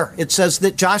 From there, it says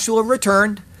that Joshua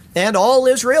returned, and all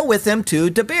Israel with him to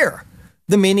Debir.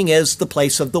 The meaning is the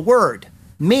place of the word,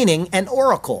 meaning an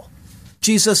oracle.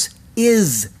 Jesus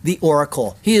is the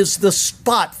oracle. He is the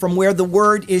spot from where the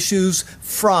word issues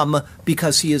from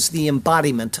because he is the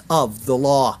embodiment of the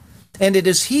law. And it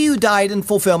is he who died in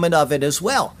fulfillment of it as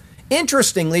well.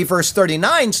 Interestingly, verse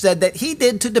 39 said that he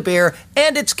did to Debir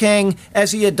and its king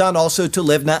as he had done also to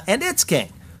Livna and its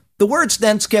king. The words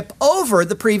then skip over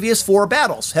the previous four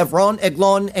battles, Hebron,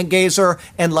 Eglon, and Gezer,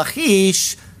 and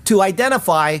Lachish, to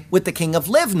identify with the king of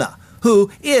Livna, who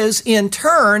is in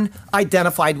turn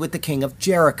identified with the king of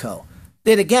Jericho.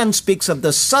 It again speaks of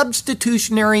the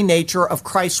substitutionary nature of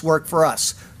Christ's work for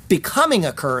us. becoming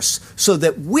a curse so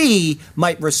that we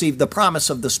might receive the promise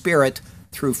of the Spirit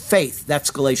through faith.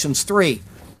 That's Galatians 3.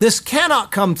 This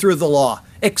cannot come through the law,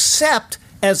 except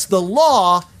as the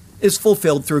law is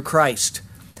fulfilled through Christ.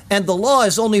 And the law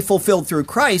is only fulfilled through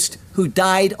Christ, who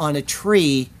died on a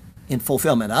tree in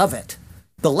fulfillment of it.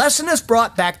 The lesson is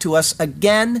brought back to us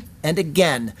again and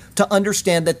again to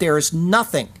understand that there is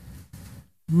nothing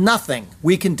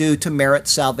we can do to merit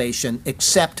salvation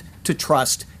except to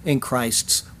trust in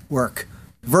Christ's work.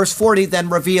 Verse 40 then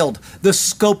revealed the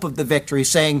scope of the victory,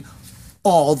 saying,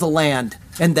 all the land,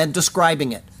 and then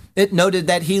describing it. It noted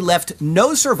that he left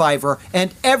no survivor,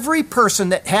 and every person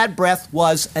that had breath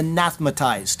was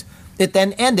anathematized. It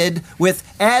then ended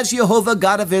with, as Jehovah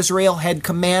God of Israel had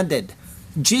commanded.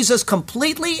 Jesus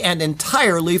completely and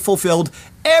entirely fulfilled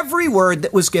every word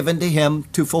that was given to him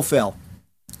to fulfill.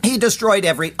 He destroyed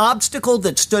every obstacle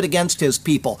that stood against his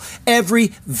people. Every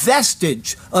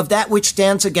vestige of that which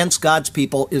stands against God's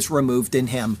people is removed in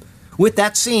him. With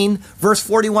that scene, verse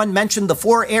 41 mentioned the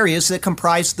 4 areas that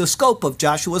comprised the scope of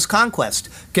Joshua's conquest.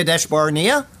 Kadesh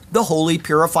Barnea, the holy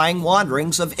purifying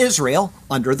wanderings of Israel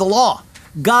under the law.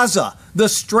 Gaza, the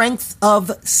strength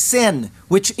of sin,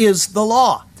 which is the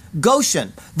law.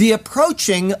 Goshen, the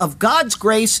approaching of God's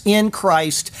grace in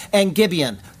Christ. And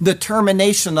Gibeon, the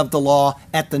termination of the law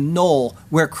at the knoll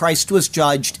where Christ was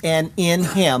judged, and in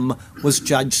him was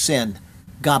judged sin.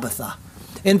 Gabbatha.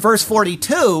 In verse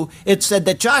 42, it said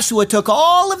that Joshua took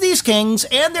all of these kings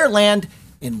and their land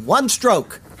in one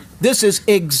stroke. This is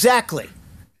exactly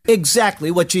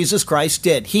what Jesus Christ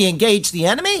did. He engaged the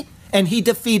enemy, and he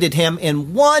defeated him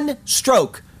in one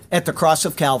stroke at the cross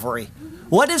of Calvary.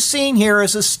 What is seen here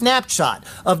is a snapshot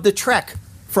of the trek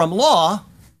from law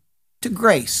to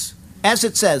grace. As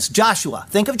it says, Joshua,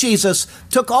 think of Jesus,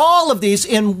 took all of these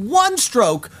in one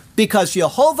stroke because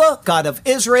Jehovah, God of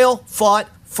Israel, fought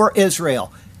for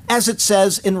Israel. As it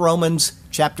says in Romans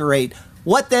chapter 8,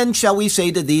 what then shall we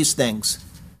say to these things?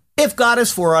 If God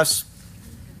is for us,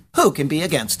 who can be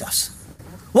against us?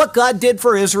 What God did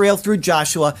for Israel through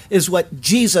Joshua is what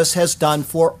Jesus has done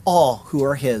for all who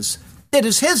are his. It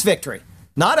is his victory,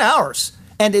 not ours.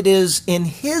 And it is in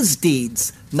his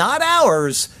deeds, not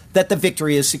ours, that the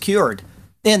victory is secured.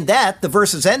 In that, the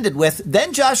verses ended with,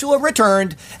 then Joshua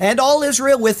returned, and all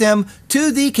Israel with him,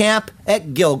 to the camp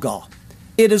at Gilgal.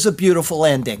 It is a beautiful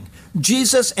ending.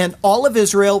 Jesus and all of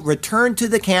Israel returned to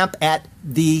the camp at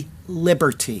the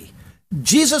liberty.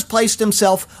 Jesus placed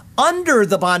himself under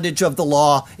the bondage of the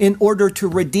law in order to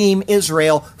redeem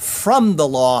Israel from the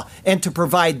law and to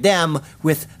provide them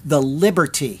with the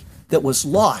liberty that was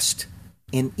lost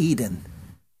in Eden.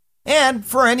 And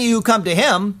for any who come to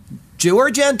him, Jew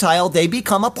or Gentile, they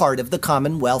become a part of the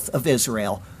commonwealth of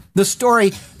Israel. The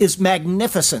story is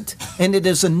magnificent, and it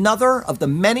is another of the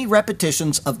many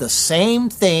repetitions of the same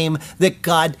theme that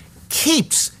God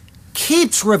keeps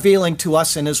revealing to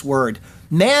us in his word.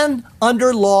 Man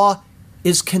under law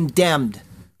is condemned.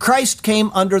 Christ came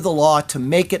under the law to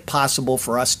make it possible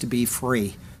for us to be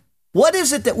free. What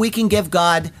is it that we can give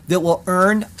God that will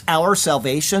earn our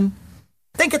salvation?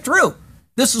 Think it through.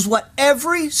 This is what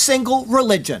every single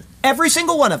religion, every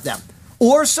single one of them,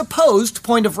 or supposed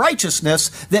point of righteousness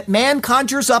that man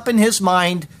conjures up in his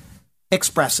mind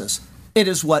expresses. It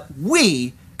is what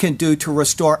we can do to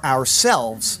restore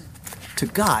ourselves to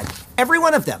God. Every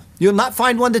one of them. You'll not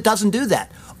find one that doesn't do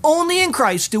that. Only in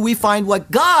Christ do we find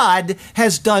what God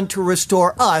has done to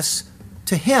restore us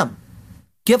to him.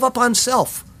 Give up on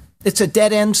self. It's a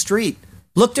dead-end street.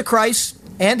 Look to Christ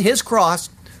and his cross,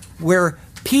 where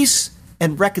peace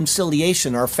and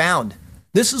reconciliation are found.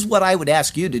 This is what I would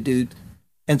ask you to do,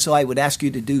 and so I would ask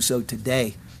you to do so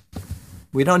today.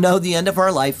 We don't know the end of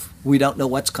our life. We don't know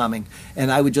what's coming.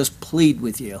 And I would just plead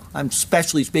with you. I'm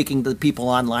especially speaking to the people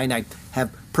online. I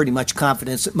have pretty much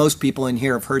confidence that most people in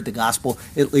here have heard the gospel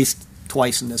at least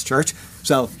twice in this church.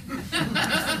 So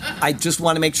I just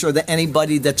want to make sure that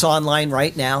anybody that's online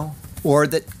right now or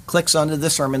that clicks onto the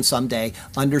sermon someday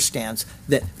understands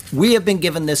that we have been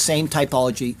given this same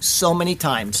typology so many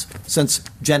times since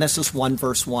Genesis 1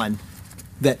 verse 1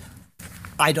 that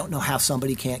I don't know how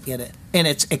somebody can't get it. And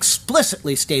it's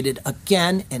explicitly stated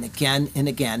again and again and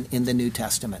again in the New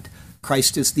Testament.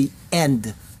 Christ is the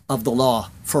end of the law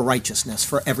for righteousness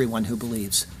for everyone who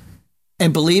believes.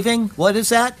 And believing, what is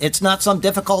that? It's not some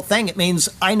difficult thing. It means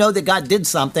I know that God did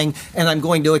something and I'm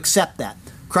going to accept that.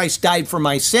 Christ died for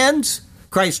my sins.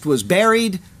 Christ was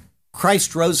buried.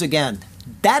 Christ rose again.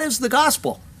 That is the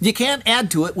gospel. You can't add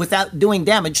to it without doing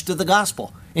damage to the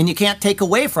gospel. And you can't take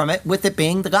away from it with it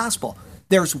being the gospel.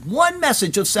 There's one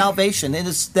message of salvation, and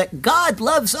it's that God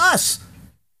loves us.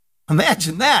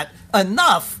 Imagine that.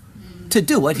 Enough to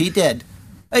do what he did.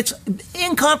 It's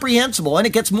incomprehensible, and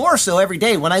it gets more so every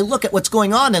day when I look at what's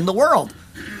going on in the world.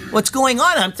 What's going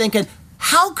on, I'm thinking,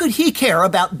 how could he care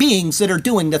about beings that are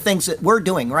doing the things that we're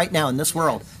doing right now in this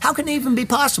world? How can it even be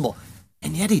possible?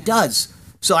 And yet he does.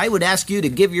 So I would ask you to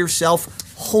give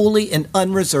yourself wholly and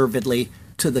unreservedly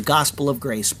to the gospel of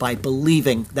grace by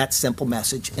believing that simple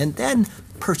message and then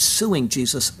pursuing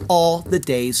Jesus all the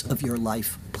days of your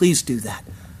life. Please do that.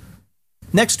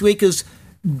 Next week is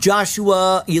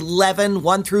Joshua 11,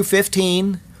 1 through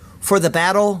 15. For the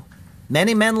battle,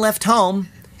 many men left home.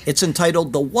 It's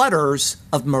entitled The Waters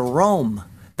of Merom.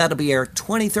 That'll be our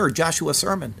 23rd Joshua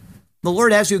sermon. The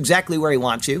Lord has you exactly where he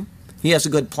wants you. He has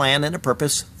a good plan and a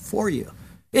purpose for you.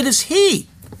 It is he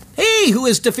who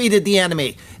has defeated the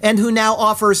enemy and who now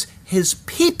offers his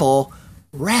people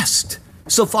rest.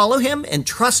 So follow him and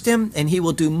trust him, and he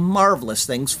will do marvelous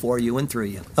things for you and through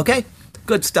you. Okay?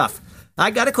 Good stuff.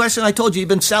 I got a question. I told you you've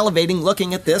been salivating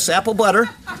looking at this apple butter.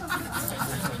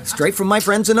 Straight from my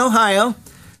friends in Ohio.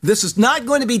 This is not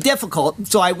going to be difficult,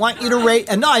 so I want you to raise...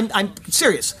 And no, I'm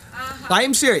serious. I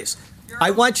am serious.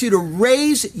 I want you to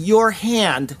raise your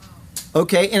hand,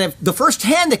 okay? And if the first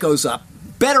hand that goes up,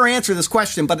 better answer this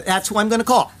question, but that's who I'm going to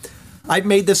call. I've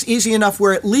made this easy enough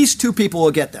where at least two people will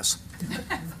get this.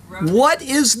 What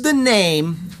is the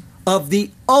name of the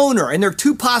owner, and there are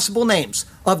two possible names,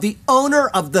 of the owner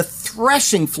of the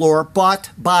threshing floor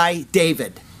bought by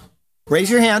David?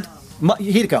 Raise your hand.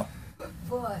 Hideko.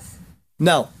 Boaz.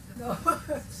 No.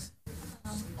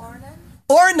 Ornan.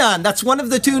 Ornan, that's one of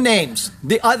the two names.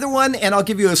 The other one, and I'll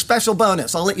give you a special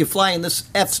bonus. I'll let you fly in this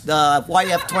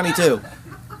YF-22.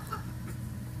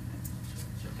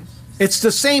 It's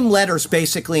the same letters,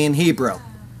 basically, in Hebrew.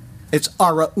 It's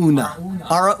Araunah.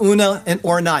 Araunah and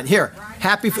Ornan. Here,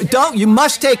 you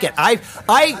must take it.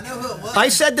 I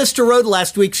said this to Rhoda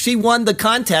last week. She won the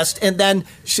contest, and then,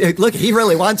 look, he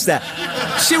really wants that.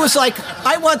 She was like,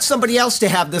 I want somebody else to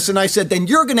have this, and I said, then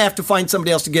you're going to have to find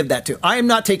somebody else to give that to. I am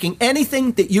not taking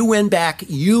anything that you win back.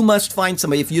 You must find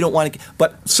somebody if you don't want to.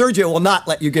 But Sergio will not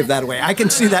let you give that away. I can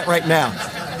see that right now.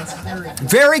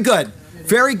 Very good.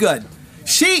 Very good.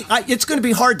 It's going to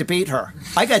be hard to beat her.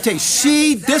 I got to tell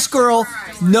you, this girl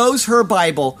knows her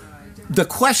Bible. The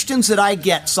questions that I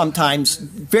get sometimes,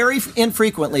 very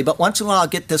infrequently, but once in a while I'll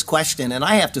get this question, and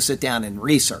I have to sit down and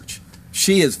research.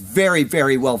 She is very,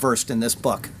 very well versed in this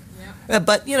book. Yep.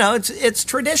 But, it's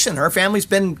tradition. Her family's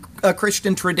been a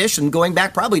Christian tradition going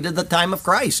back probably to the time of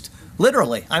Christ.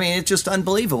 Literally. I mean, it's just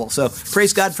unbelievable. So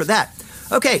praise God for that.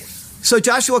 Okay, so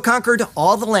Joshua conquered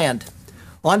all the land.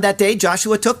 On that day,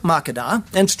 Joshua took Makkedah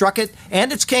and struck it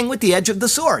and its king with the edge of the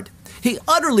sword. He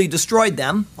utterly destroyed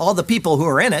them, all the people who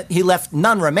were in it. He left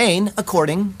none remain,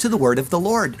 according to the word of the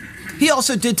Lord. He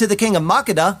also did to the king of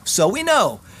Makkedah, so we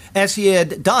know, as he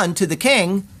had done to the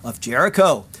king of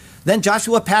Jericho. Then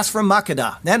Joshua passed from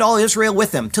Makkedah, and all Israel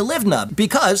with him, to Livnah,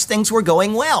 because things were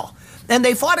going well. And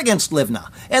they fought against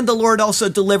Livnah, and the Lord also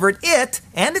delivered it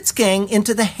and its king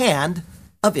into the hand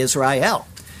of Israel.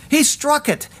 He struck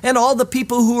it, and all the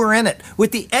people who were in it,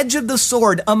 with the edge of the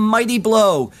sword, a mighty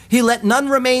blow. He let none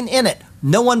remain in it,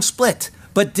 no one split,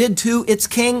 but did to its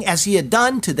king as he had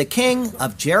done to the king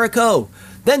of Jericho.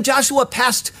 Then Joshua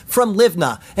passed from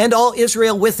Livnah, and all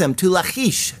Israel with him, to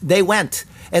Lachish they went,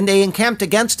 and they encamped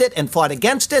against it and fought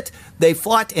against it. They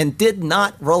fought and did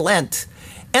not relent.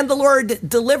 And the Lord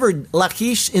delivered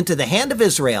Lachish into the hand of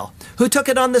Israel, who took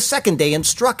it on the second day and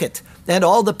struck it, and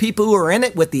all the people who were in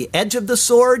it with the edge of the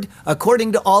sword,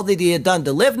 according to all that he had done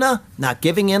to Livnah, not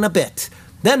giving in a bit.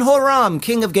 Then Horam,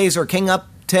 king of Gezer, came up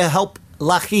to help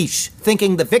Lachish,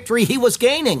 thinking the victory he was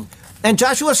gaining. And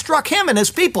Joshua struck him and his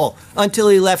people, until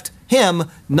he left him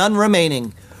none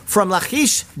remaining. From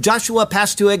Lachish, Joshua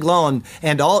passed to Eglon,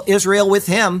 and all Israel with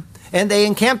him, and they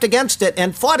encamped against it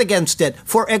and fought against it.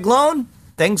 For Eglon,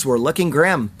 things were looking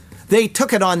grim. They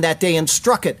took it on that day and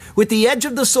struck it with the edge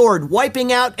of the sword,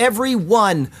 wiping out every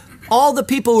one. All the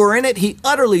people who were in it he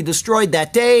utterly destroyed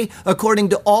that day, according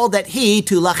to all that he,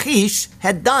 to Lachish,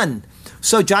 had done.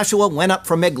 So Joshua went up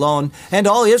from Eglon, and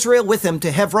all Israel with him,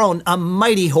 to Hebron, a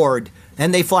mighty horde.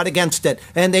 And they fought against it,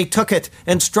 and they took it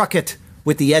and struck it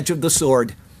with the edge of the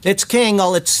sword. Its king,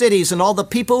 all its cities, and all the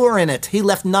people who were in it, he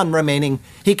left none remaining.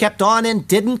 He kept on and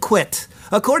didn't quit.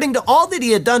 According to all that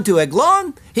he had done to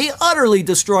Eglon, he utterly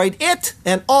destroyed it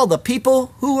and all the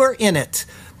people who were in it.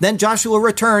 Then Joshua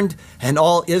returned, and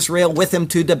all Israel with him,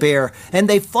 to Debir, and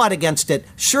they fought against it.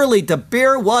 Surely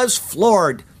Debir was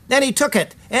floored. Then he took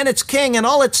it, and its king, and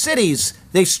all its cities.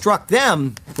 They struck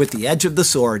them with the edge of the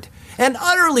sword, and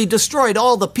utterly destroyed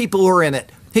all the people who were in it.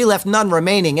 He left none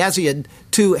remaining, as he had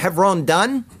to Hebron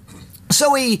done.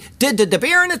 So he did to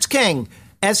Debir and its king,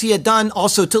 as he had done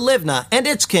also to Libnah and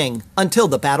its king, until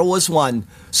the battle was won.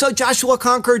 So Joshua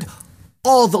conquered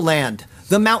all the land,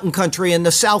 the mountain country in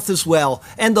the south as well,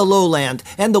 and the lowland,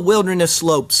 and the wilderness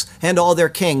slopes, and all their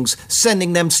kings,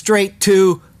 sending them straight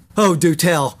to, oh, do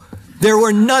tell, there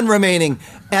were none remaining,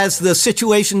 as the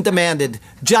situation demanded.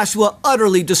 Joshua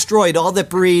utterly destroyed all that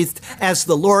breathed, as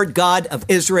the Lord God of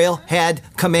Israel had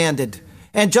commanded.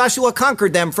 And Joshua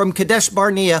conquered them from Kadesh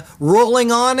Barnea,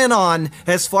 rolling on and on,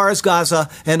 as far as Gaza,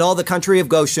 and all the country of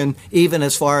Goshen, even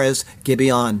as far as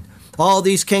Gibeon. All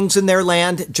these kings in their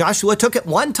land Joshua took at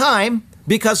one time,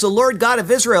 because the Lord God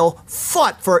of Israel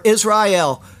fought for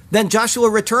Israel. Then Joshua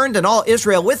returned, and all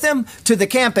Israel with him, to the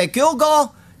camp at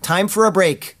Gilgal. Time for a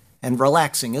break, and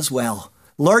relaxing as well.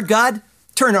 Lord God,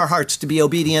 turn our hearts to be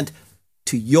obedient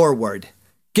to your word.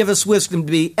 Give us wisdom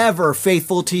to be ever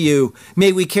faithful to you.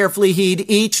 May we carefully heed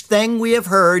each thing we have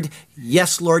heard.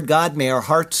 Yes, Lord God, may our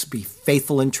hearts be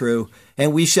faithful and true,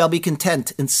 and we shall be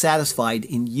content and satisfied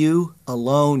in you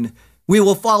alone. We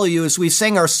will follow you as we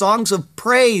sing our songs of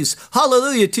praise.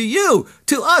 Hallelujah to you,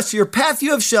 to us, your path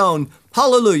you have shown.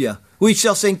 Hallelujah. We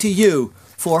shall sing to you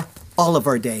for all of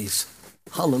our days.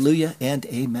 Hallelujah and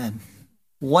amen.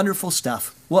 Wonderful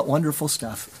stuff. What wonderful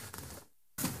stuff.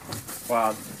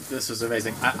 Wow, this is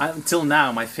amazing. Until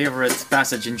now, my favorite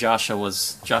passage in Joshua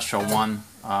was Joshua 1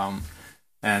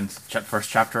 and first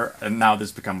chapter, and now this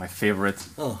has become my favorite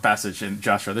passage in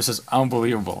Joshua. This is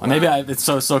unbelievable. And maybe it's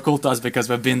so cool to us because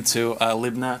we've been to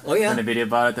Libnah and a video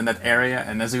about it in that area,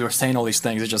 and as we were saying all these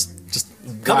things, it's just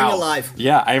coming alive.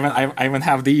 Yeah, I even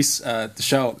have these to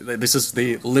show. This is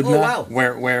the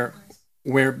Libnah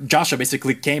where Joshua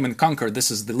basically came and conquered. This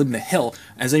is the Libnah hill.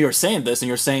 As you're saying this, and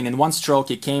you're saying in one stroke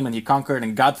he came and he conquered,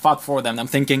 and God fought for them. And I'm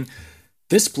thinking,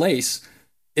 this place,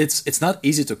 it's not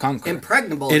easy to conquer.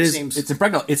 Impregnable, seems. It's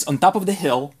impregnable. It's on top of the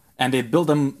hill, and they build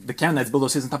them. The Canaanites build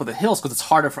those cities on top of the hills because it's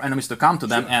harder for enemies to come to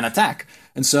them and attack.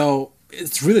 And so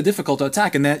it's really difficult to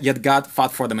attack. And yet God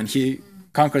fought for them, and He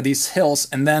conquered these hills.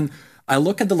 And then I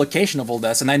look at the location of all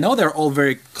this, and I know they're all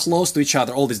very close to each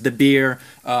other. All this Debir,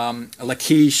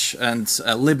 Lachish, and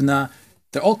Libnah,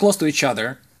 they're all close to each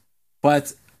other.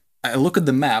 But I look at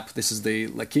the map. This is the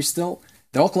Lachish still.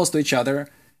 They're all close to each other,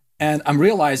 and I'm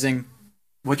realizing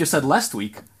what you said last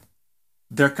week.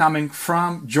 They're coming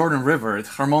from Jordan River at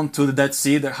Hermon to the Dead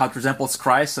Sea, how it resembles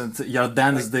Christ, and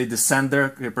Yarden is the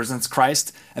descender, represents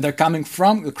Christ, and they're coming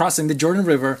from crossing the Jordan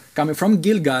River, coming from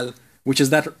Gilgal, which is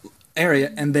that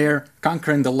area, and they're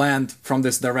conquering the land from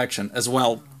this direction as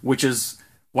well, which is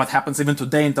what happens even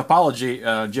today in topology.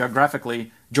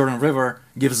 Geographically, Jordan River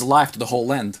gives life to the whole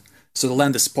land. So the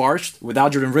land is parched.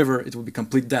 Without Jordan River, it would be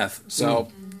complete death. So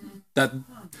that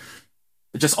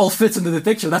it just all fits into the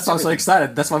picture. That's why I'm so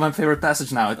excited. That's why my favorite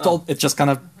passage now. It just kind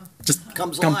of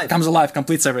comes alive,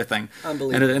 completes everything.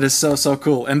 Unbelievable. And it is so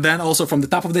cool. And then also from the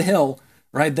top of the hill,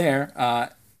 right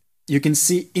there, you can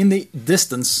see in the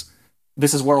distance.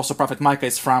 This is where also Prophet Micah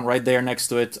is from, right there next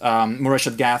to it,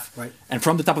 Moreshet Gath. Right. And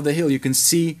from the top of the hill, you can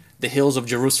see the hills of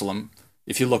Jerusalem,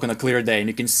 if you look on a clear day. And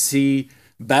you can see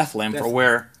Bethlehem, for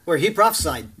where he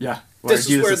prophesied. Yeah. This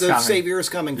is where the Savior is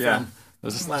coming from.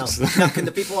 Wow. Now, can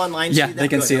the people online see that? Yeah, they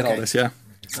can see it all this, yeah.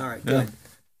 All right, good.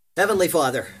 Heavenly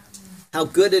Father, how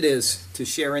good it is to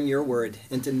share in your word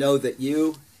and to know that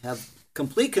you have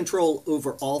complete control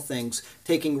over all things,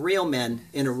 taking real men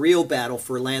in a real battle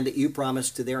for land that you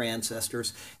promised to their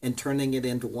ancestors and turning it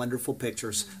into wonderful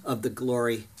pictures of the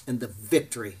glory and the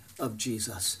victory of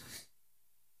Jesus.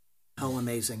 How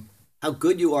amazing. How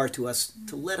good you are to us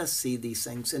to let us see these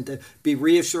things and to be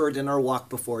reassured in our walk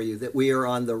before you that we are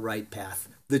on the right path,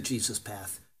 the Jesus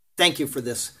path. Thank you for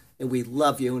this, and we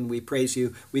love you and we praise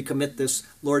you. We commit this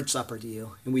Lord's Supper to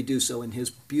you, and we do so in his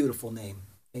beautiful name.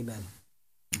 Amen.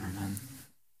 Amen.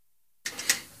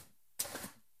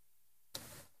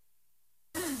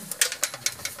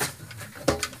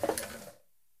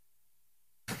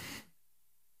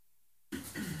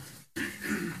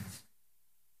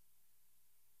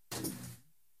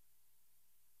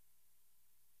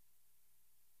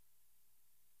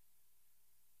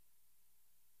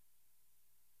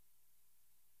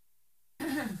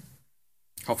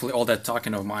 Hopefully all that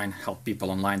talking of mine helped people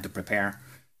online to prepare,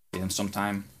 give them some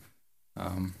time.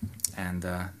 And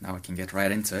now I can get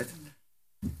right into it.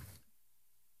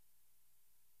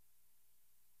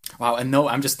 Wow, and no,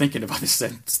 I'm just thinking about this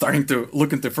and starting to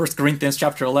look into 1 Corinthians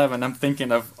chapter 11. I'm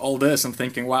thinking of all this. I'm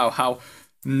thinking, wow, how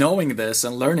knowing this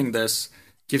and learning this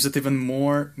gives it even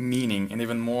more meaning and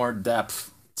even more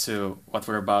depth to what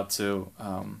we're about to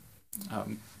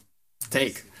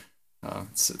take.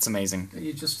 It's amazing.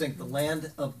 You just think the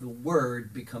land of the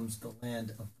word becomes the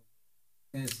land of the.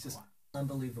 And it's just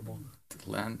Unbelievable. The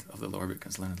land of the Lord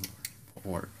becomes land of the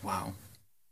Lord. Or, wow.